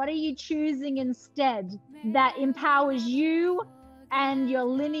what? What are you choosing instead that empowers you and your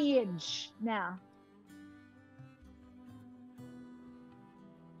lineage now?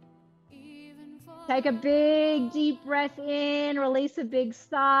 Take a big, deep breath in, release a big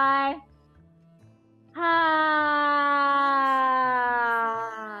sigh.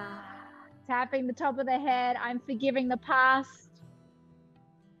 Tapping the top of the head. I'm forgiving the past.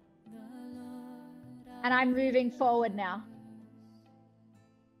 And I'm moving forward now.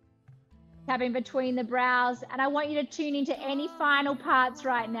 Tapping between the brows. And I want you to tune into any final parts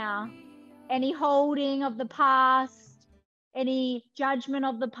right now. Any holding of the past, any judgment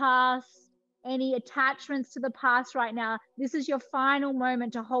of the past, any attachments to the past right now. This is your final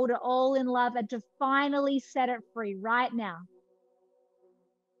moment to hold it all in love and to finally set it free right now.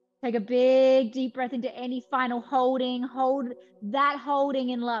 Take a big, deep breath into any final holding. Hold that holding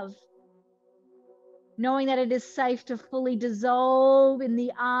in love. Knowing that it is safe to fully dissolve in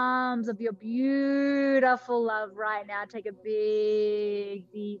the arms of your beautiful love right now. Take a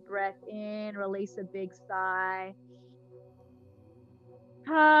big, deep breath in. Release a big sigh.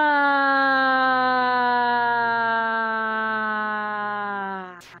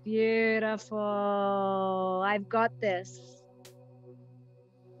 Beautiful. I've got this.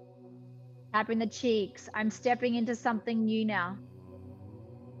 Tapping the cheeks. I'm stepping into something new now.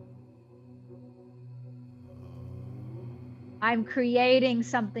 I'm creating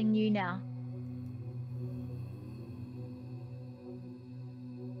something new now.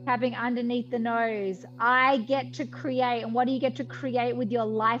 Tapping underneath the nose. I get to create. And what do you get to create with your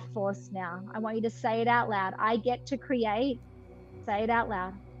life force now? I want you to say it out loud. I get to create. Say it out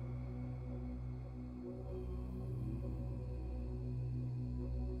loud.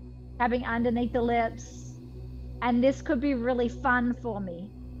 Tapping underneath the lips. And this could be really fun for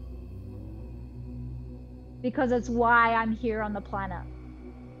me, because it's why I'm here on the planet.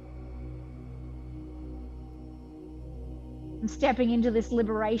 I'm stepping into this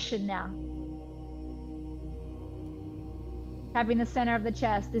liberation now. Tapping the center of the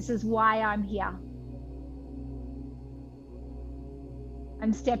chest. This is why I'm here.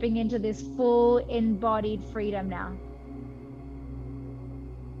 I'm stepping into this full embodied freedom now.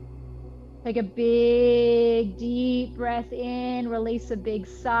 Take a big, deep breath in, release a big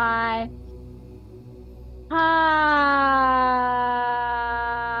sigh.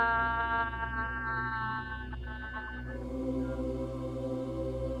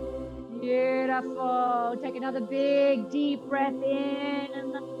 Beautiful. Take another big, deep breath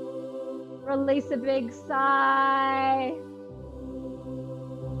in. Release a big sigh.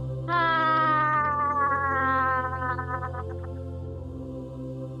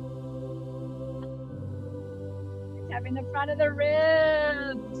 Tapping the front of the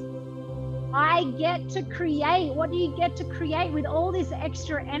ribs. I get to create. What do you get to create with all this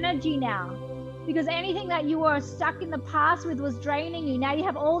extra energy now? Because anything that you were stuck in the past with was draining you. Now you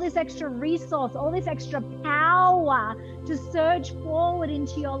have all this extra resource, all this extra power to surge forward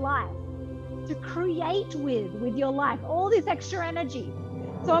into your life, to create with your life, all this extra energy.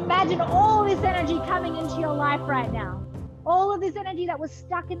 So imagine all this energy coming into your life right now. All of this energy that was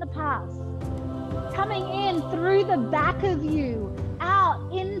stuck in the past, coming in through the back of you,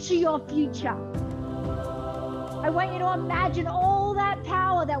 out into your future. I want you to imagine all that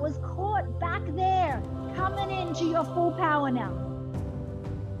power that was caught back there, coming into your full power now.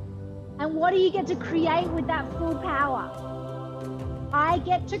 And what do you get to create with that full power? I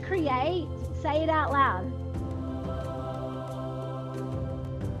get to create, say it out loud.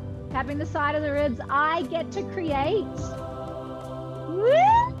 Tapping the side of the ribs, I get to create.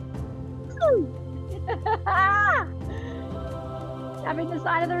 Woo! Tapping the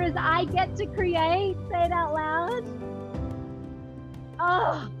side of the ribs, I get to create. Say it out loud.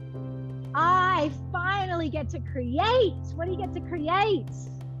 Oh, I finally get to create. What do you get to create?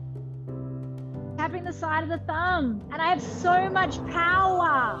 Tapping the side of the thumb, and I have so much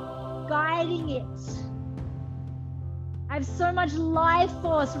power guiding it. I have so much life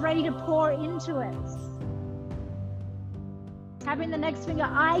force ready to pour into it. Tapping the next finger,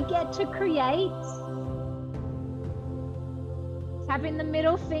 I get to create. Tapping the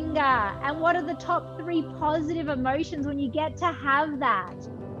middle finger. And what are the top 3 positive emotions when you get to have that?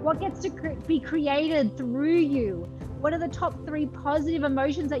 What gets to be created through you? What are the top 3 positive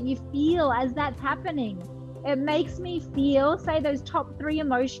emotions that you feel as that's happening? It makes me feel, say those top 3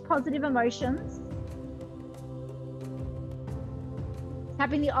 positive emotions.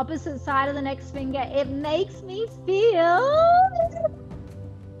 Tapping the opposite side of the next finger. It makes me feel,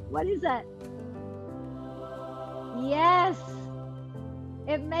 what is it? Yes.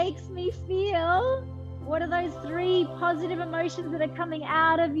 It makes me feel, what are those 3 positive emotions that are coming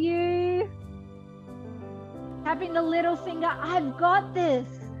out of you? Tapping the little finger, I've got this.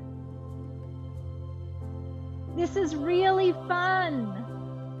 This is really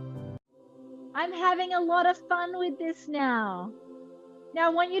fun. I'm having a lot of fun with this now. Now, I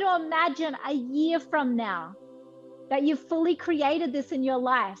want you to imagine a year from now that you've fully created this in your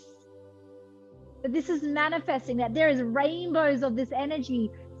life, that this is manifesting, that there is rainbows of this energy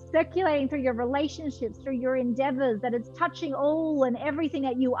circulating through your relationships, through your endeavors, that it's touching all and everything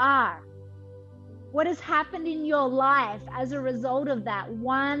that you are. What has happened in your life as a result of that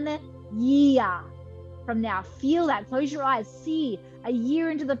 1 year from now? Feel that, close your eyes, see a year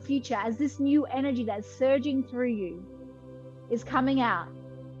into the future as this new energy that's surging through you is coming out.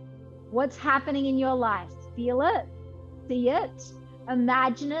 What's happening in your life? Feel it, see it,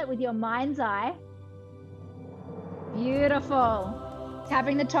 imagine it with your mind's eye. Beautiful.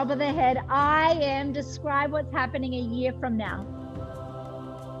 Tapping the top of the head, I am, describe what's happening a year from now.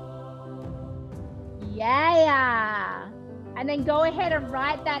 Yeah. And then go ahead and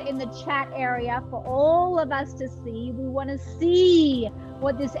write that in the chat area for all of us to see. We want to see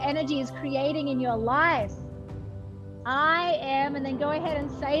what this energy is creating in your life. I am, and then go ahead and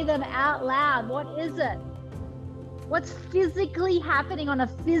say them out loud. What is it? What's physically happening on a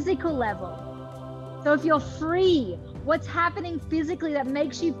physical level? So if you're free, what's happening physically that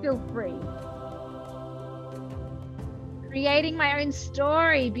makes you feel free? Creating my own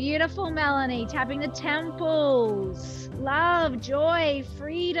story. Beautiful, Melanie. Tapping the temples. Love, joy,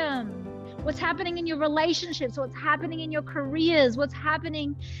 freedom. What's happening in your relationships? What's happening in your careers? What's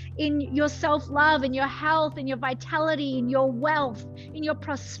happening in your self-love, in your health, in your vitality, in your wealth, in your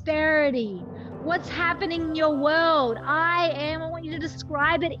prosperity? What's happening in your world? I want you to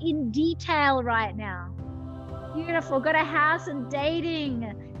describe it in detail right now. Beautiful. Got a house and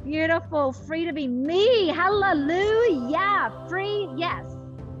dating. Beautiful. Free to be me. Hallelujah. Free. Yes.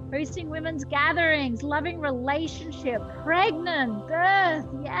 Hosting women's gatherings. Loving relationship. Pregnant. Birth.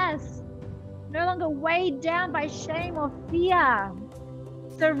 Yes. No longer weighed down by shame or fear.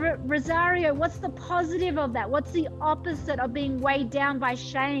 So Rosario, what's the positive of that? What's the opposite of being weighed down by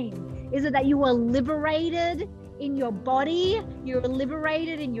shame? Is it that you were liberated? in your body, you're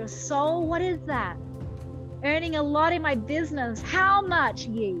liberated in your soul. What is that? Earning a lot in my business. How much,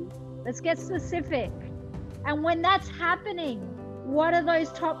 Yi? Let's get specific. And when that's happening, what are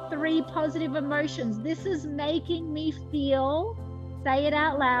those top 3 positive emotions? This is making me feel, say it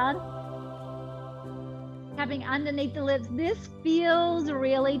out loud, tapping underneath the lips. This feels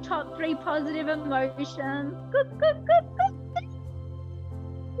really, top 3 positive emotions. Good, good, good, good.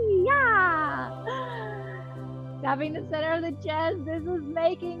 Yeah. Tapping the center of the chest. This is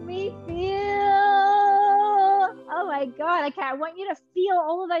making me feel. Oh my God. Okay, I want you to feel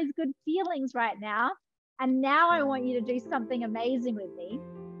all of those good feelings right now. And now I want you to do something amazing with me.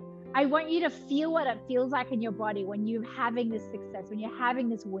 I want you to feel what it feels like in your body when you're having this success, when you're having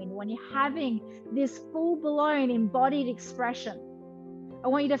this win, when you're having this full-blown embodied expression. I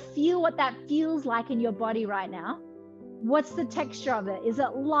want you to feel what that feels like in your body right now. What's the texture of it? Is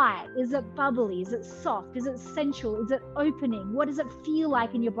it light? Is it bubbly? Is it soft? Is it sensual? Is it opening? What does it feel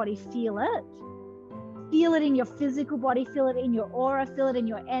like in your body? Feel it. Feel it in your physical body. Feel it in your aura. Feel it in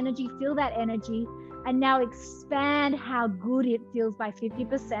your energy. Feel that energy. And now expand how good it feels by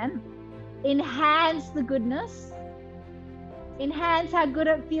 50%. Enhance the goodness. Enhance how good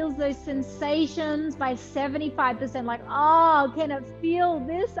it feels, those sensations, by 75%. Like, oh, can it feel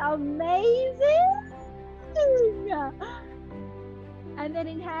this amazing? And then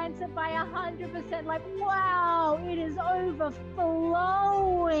enhance it by 100%. Like, wow, it is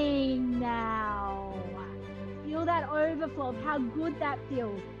overflowing now. Feel that overflow of how good that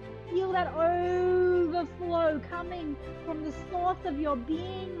feels. Feel that overflow coming from the source of your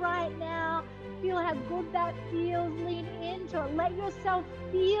being right now. Feel how good that feels. Lean into it. Let yourself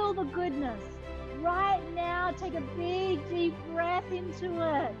feel the goodness. Right now, take a big, deep breath into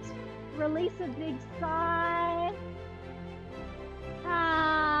it. Release a big sigh.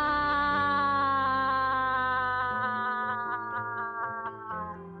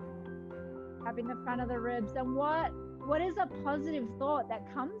 Tapping the front of the ribs. And what is a positive thought that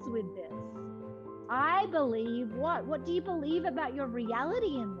comes with this? I believe what? What do you believe about your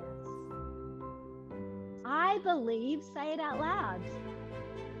reality in this? I believe, say it out loud.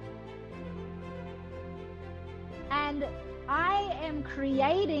 And I am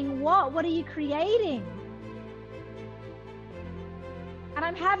creating what? What are you creating? And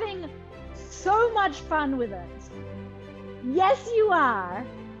I'm having so much fun with it. Yes, you are.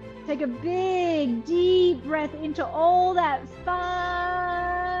 Take a big, deep breath into all that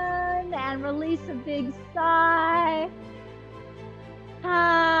fun and release a big sigh.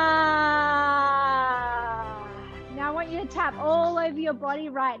 Now I want you to tap all over your body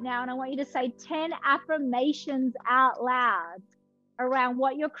right now, and I want you to say 10 affirmations out loud around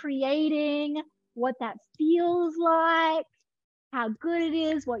what you're creating, what that feels like, how good it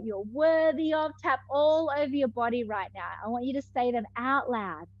is, what you're worthy of. Tap all over your body right now. I want you to say them out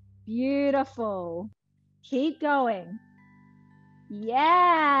loud. Beautiful. Keep going.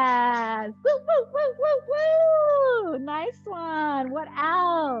 Yes. Woo, woo, woo, woo, woo. Nice one. What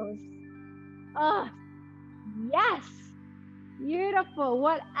else? Oh, yes. Beautiful.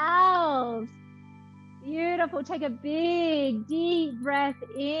 What else? Beautiful. Take a big, deep breath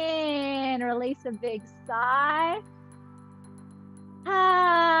in. Release a big sigh.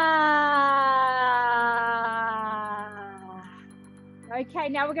 Okay,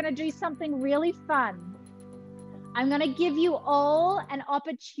 now we're going to do something really fun. I'm going to give you all an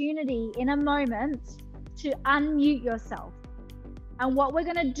opportunity in a moment to unmute yourself. And what we're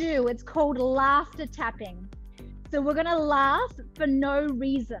going to do, it's called laughter tapping. So we're going to laugh for no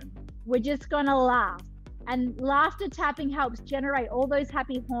reason. We're just going to laugh. And laughter tapping helps generate all those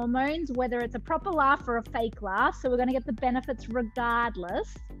happy hormones, whether it's a proper laugh or a fake laugh. So we're going to get the benefits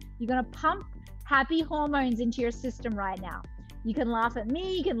regardless. You're going to pump happy hormones into your system right now. You can laugh at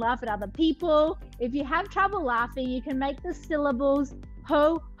me, you can laugh at other people. If you have trouble laughing, you can make the syllables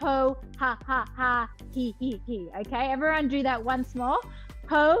ho, ho, ha, ha, ha, he, he. Okay, everyone do that once more.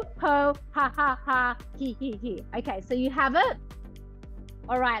 Ho, ho, ha, ha, ha, he, he. Okay, so you have it.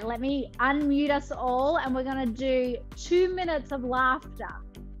 All right, let me unmute us all, and we're gonna do 2 minutes of laughter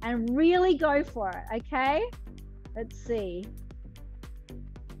and really go for it, okay? Let's see.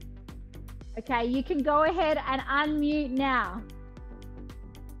 Okay, you can go ahead and unmute now.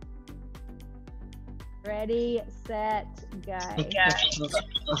 Ready, set, go. Yeah.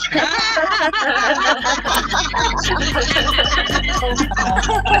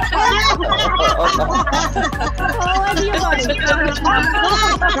 All over your body.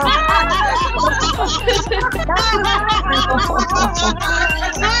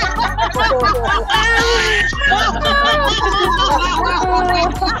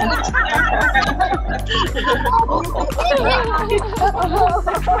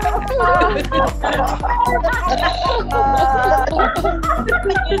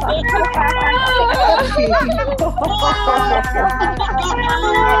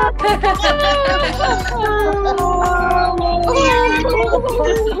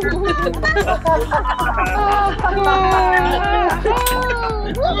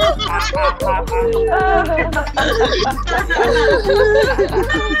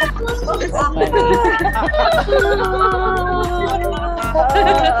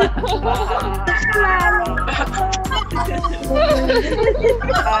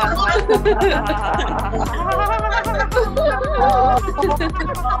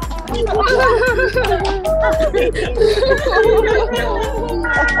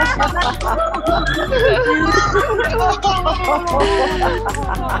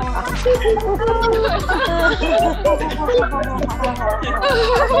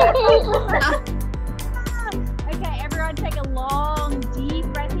 Okay, everyone take a long, deep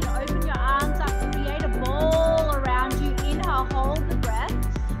breath in. Open your arms up. Create a ball around you. Inhale, hold the breath.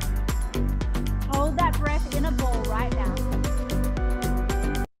 Hold that breath in a ball right now.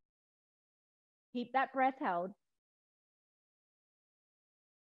 Keep that breath held.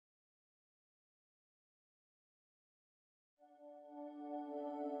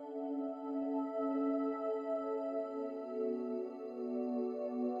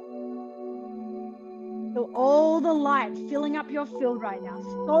 So all the light filling up your field right now.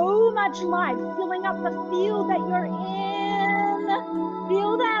 So much light filling up the field that you're in.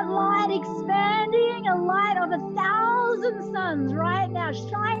 Feel that light expanding, a light of 1,000 suns right now,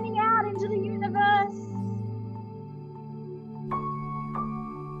 shining out into the universe.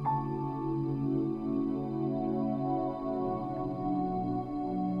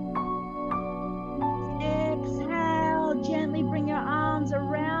 Exhale, gently bring your arms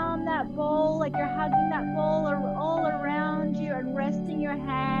around that ball, like you're hugging that ball all around you, and resting your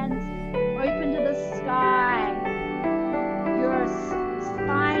hands open to the sky. Your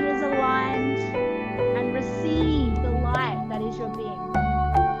spine is aligned, and receive the light that is your being.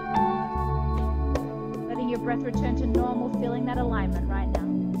 Letting your breath return to normal, feeling that alignment right now.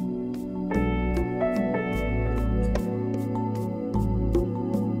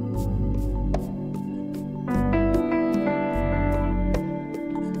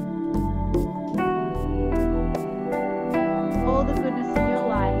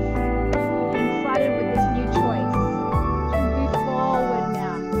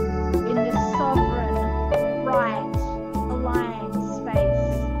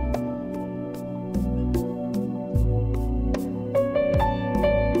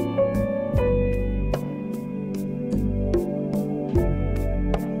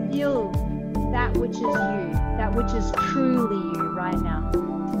 Which is truly you right now.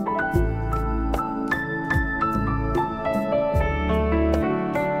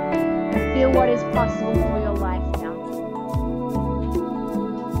 And feel what is possible for your life now.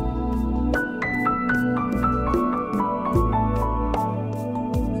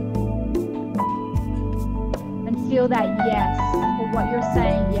 And feel that yes for what you're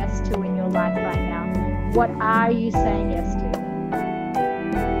saying yes to in your life right now. What are you saying yes to?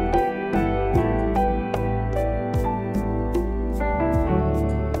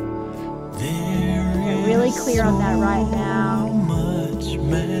 Clear on that right now. Much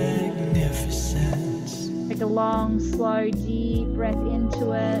magnificence. Take a long, slow, deep breath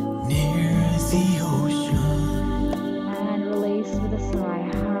into it. Near the ocean. And release with a sigh.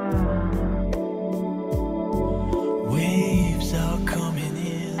 Waves are coming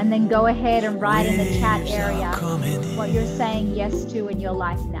in. And then go ahead and write in the chat area what you're saying yes to in your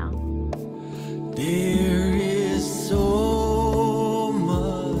life now. There is so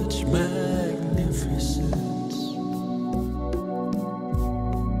much magnificence.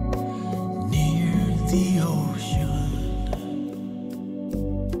 The ocean.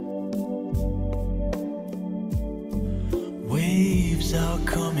 Waves are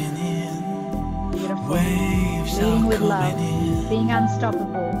coming in. Beautiful. Waves Leading are with love, coming in. being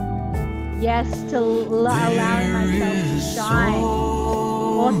unstoppable. Yes to allowing myself to shine.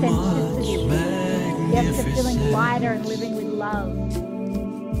 Authenticity. Yes to feeling lighter and living with love.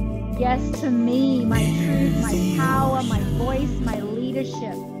 Yes to me, my truth, my power, my voice, my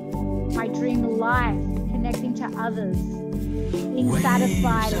leadership. My dream life, connecting to others, being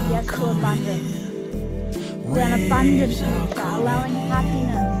satisfied, and yes to abundance. We're an abundant future, allowing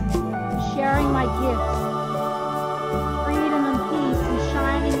happiness, sharing my gifts, freedom and peace, and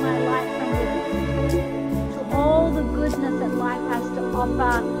shining my light from within. To all the the goodness that life has to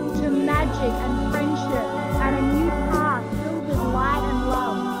offer, to magic and friendship and a new path filled with light and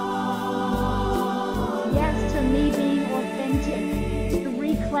love. Yes to me being authentic, to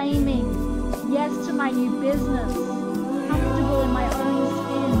reclaiming. Yes to my new business, comfortable in my own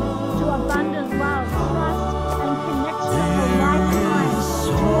skin, to abundant love, trust, and connection of a lifetime,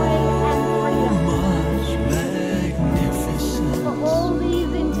 joy and freedom. For all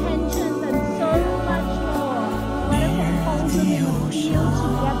these intentions and so much more, let us hold them in the field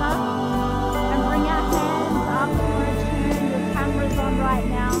together and bring our hands up. I'm going to turn the cameras on right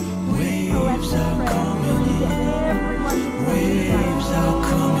now. Collective prayer, healing to everyone who's listening right now.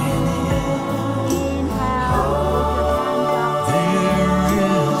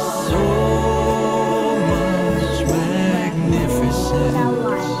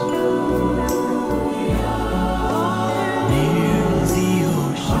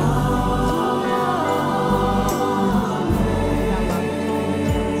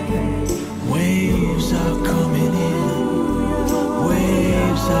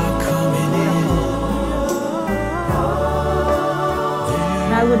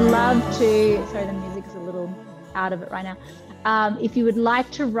 I would love to, sorry, the music is a little out of it right now. If you would like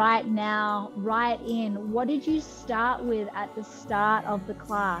to write now, write in, what did you start with at the start of the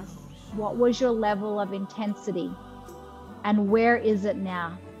class? What was your level of intensity? And where is it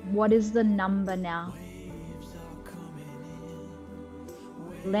now? What is the number now?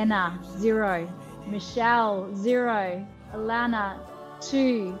 Lena, 0. Michelle, 0. Alana,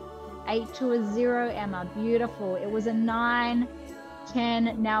 2. 8 to a 0, Emma, beautiful. It was a 9,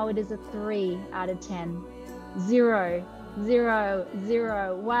 10, now it is a 3 out of 10. 0, 0,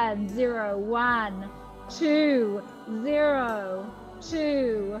 0, 1, 0, 1, 2, 0,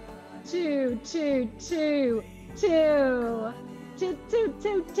 2, 2, 2, 2, 2, 2, 2,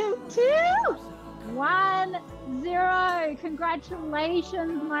 2, 2, 2, 1, 0.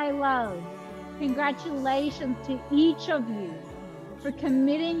 Congratulations, my love. Congratulations to each of you for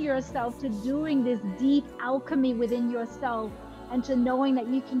committing yourself to doing this deep alchemy within yourself and to knowing that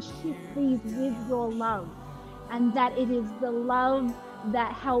you can shift these with your love, and that it is the love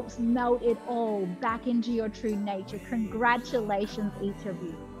that helps melt it all back into your true nature. Congratulations, each of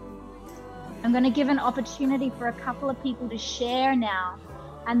you. I'm going to give an opportunity for a couple of people to share now.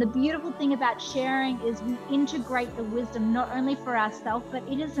 And the beautiful thing about sharing is we integrate the wisdom not only for ourselves, but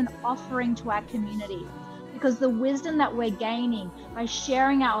it is an offering to our community. Because the wisdom that we're gaining by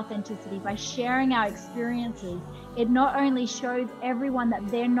sharing our authenticity, by sharing our experiences, it not only shows everyone that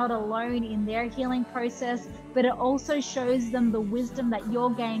they're not alone in their healing process, but it also shows them the wisdom that you're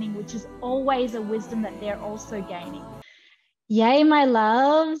gaining, which is always a wisdom that they're also gaining. Yay, my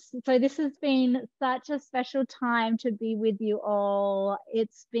loves. So this has been such a special time to be with you all.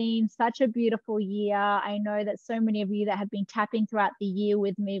 It's been such a beautiful year. I know that so many of you that have been tapping throughout the year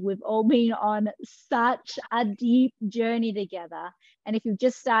with me, we've all been on such a deep journey together. And if you've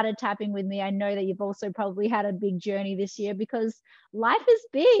just started tapping with me, I know that you've also probably had a big journey this year, because life is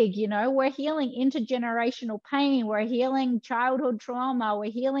big. You know, we're healing intergenerational pain. We're healing childhood trauma.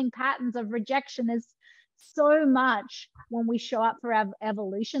 We're healing patterns of rejection. There's so much when we show up for our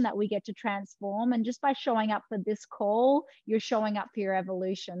evolution that we get to transform. And just by showing up for this call, you're showing up for your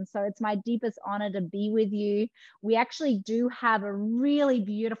evolution. So it's my deepest honor to be with you. We actually do have a really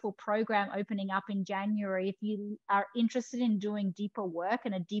beautiful program opening up in January. If you are interested in doing deeper work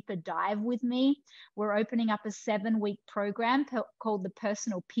and a deeper dive with me, we're opening up a 7-week program called the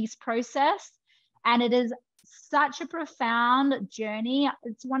Personal Peace Process. And it is such a profound journey.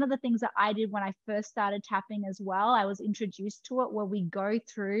 It's one of the things that I did when I first started tapping as well. I was introduced to it, where we go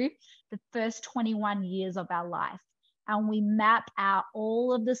through the first 21 years of our life and we map out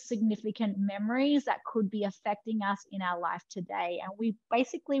all of the significant memories that could be affecting us in our life today. And we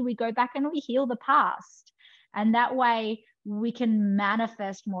go back and we heal the past. And that way we can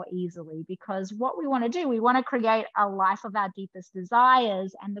manifest more easily, because what we want to do, we want to create a life of our deepest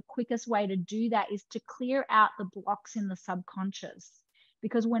desires. And the quickest way to do that is to clear out the blocks in the subconscious.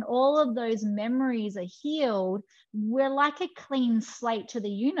 Because when all of those memories are healed, we're like a clean slate to the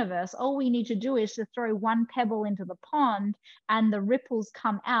universe. All we need to do is to throw one pebble into the pond and the ripples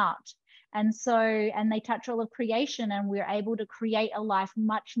come out. And they touch all of creation, and we're able to create a life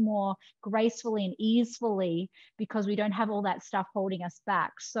much more gracefully and easily, because we don't have all that stuff holding us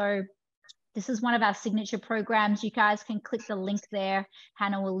back. So this is one of our signature programs. You guys can click the link there.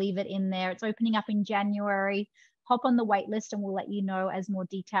 Hannah will leave it in there. It's opening up in January. Hop on the wait list and we'll let you know as more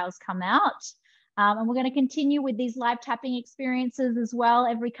details come out. And we're going to continue with these live tapping experiences as well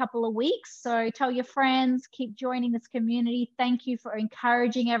every couple of weeks. So tell your friends, keep joining this community. Thank you for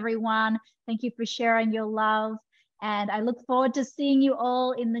encouraging everyone. Thank you for sharing your love. And I look forward to seeing you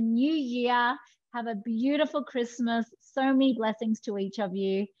all in the new year. Have a beautiful Christmas. So many blessings to each of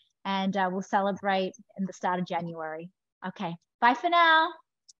you. And we'll celebrate in the start of January. Okay. Bye for now.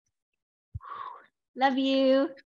 Love you.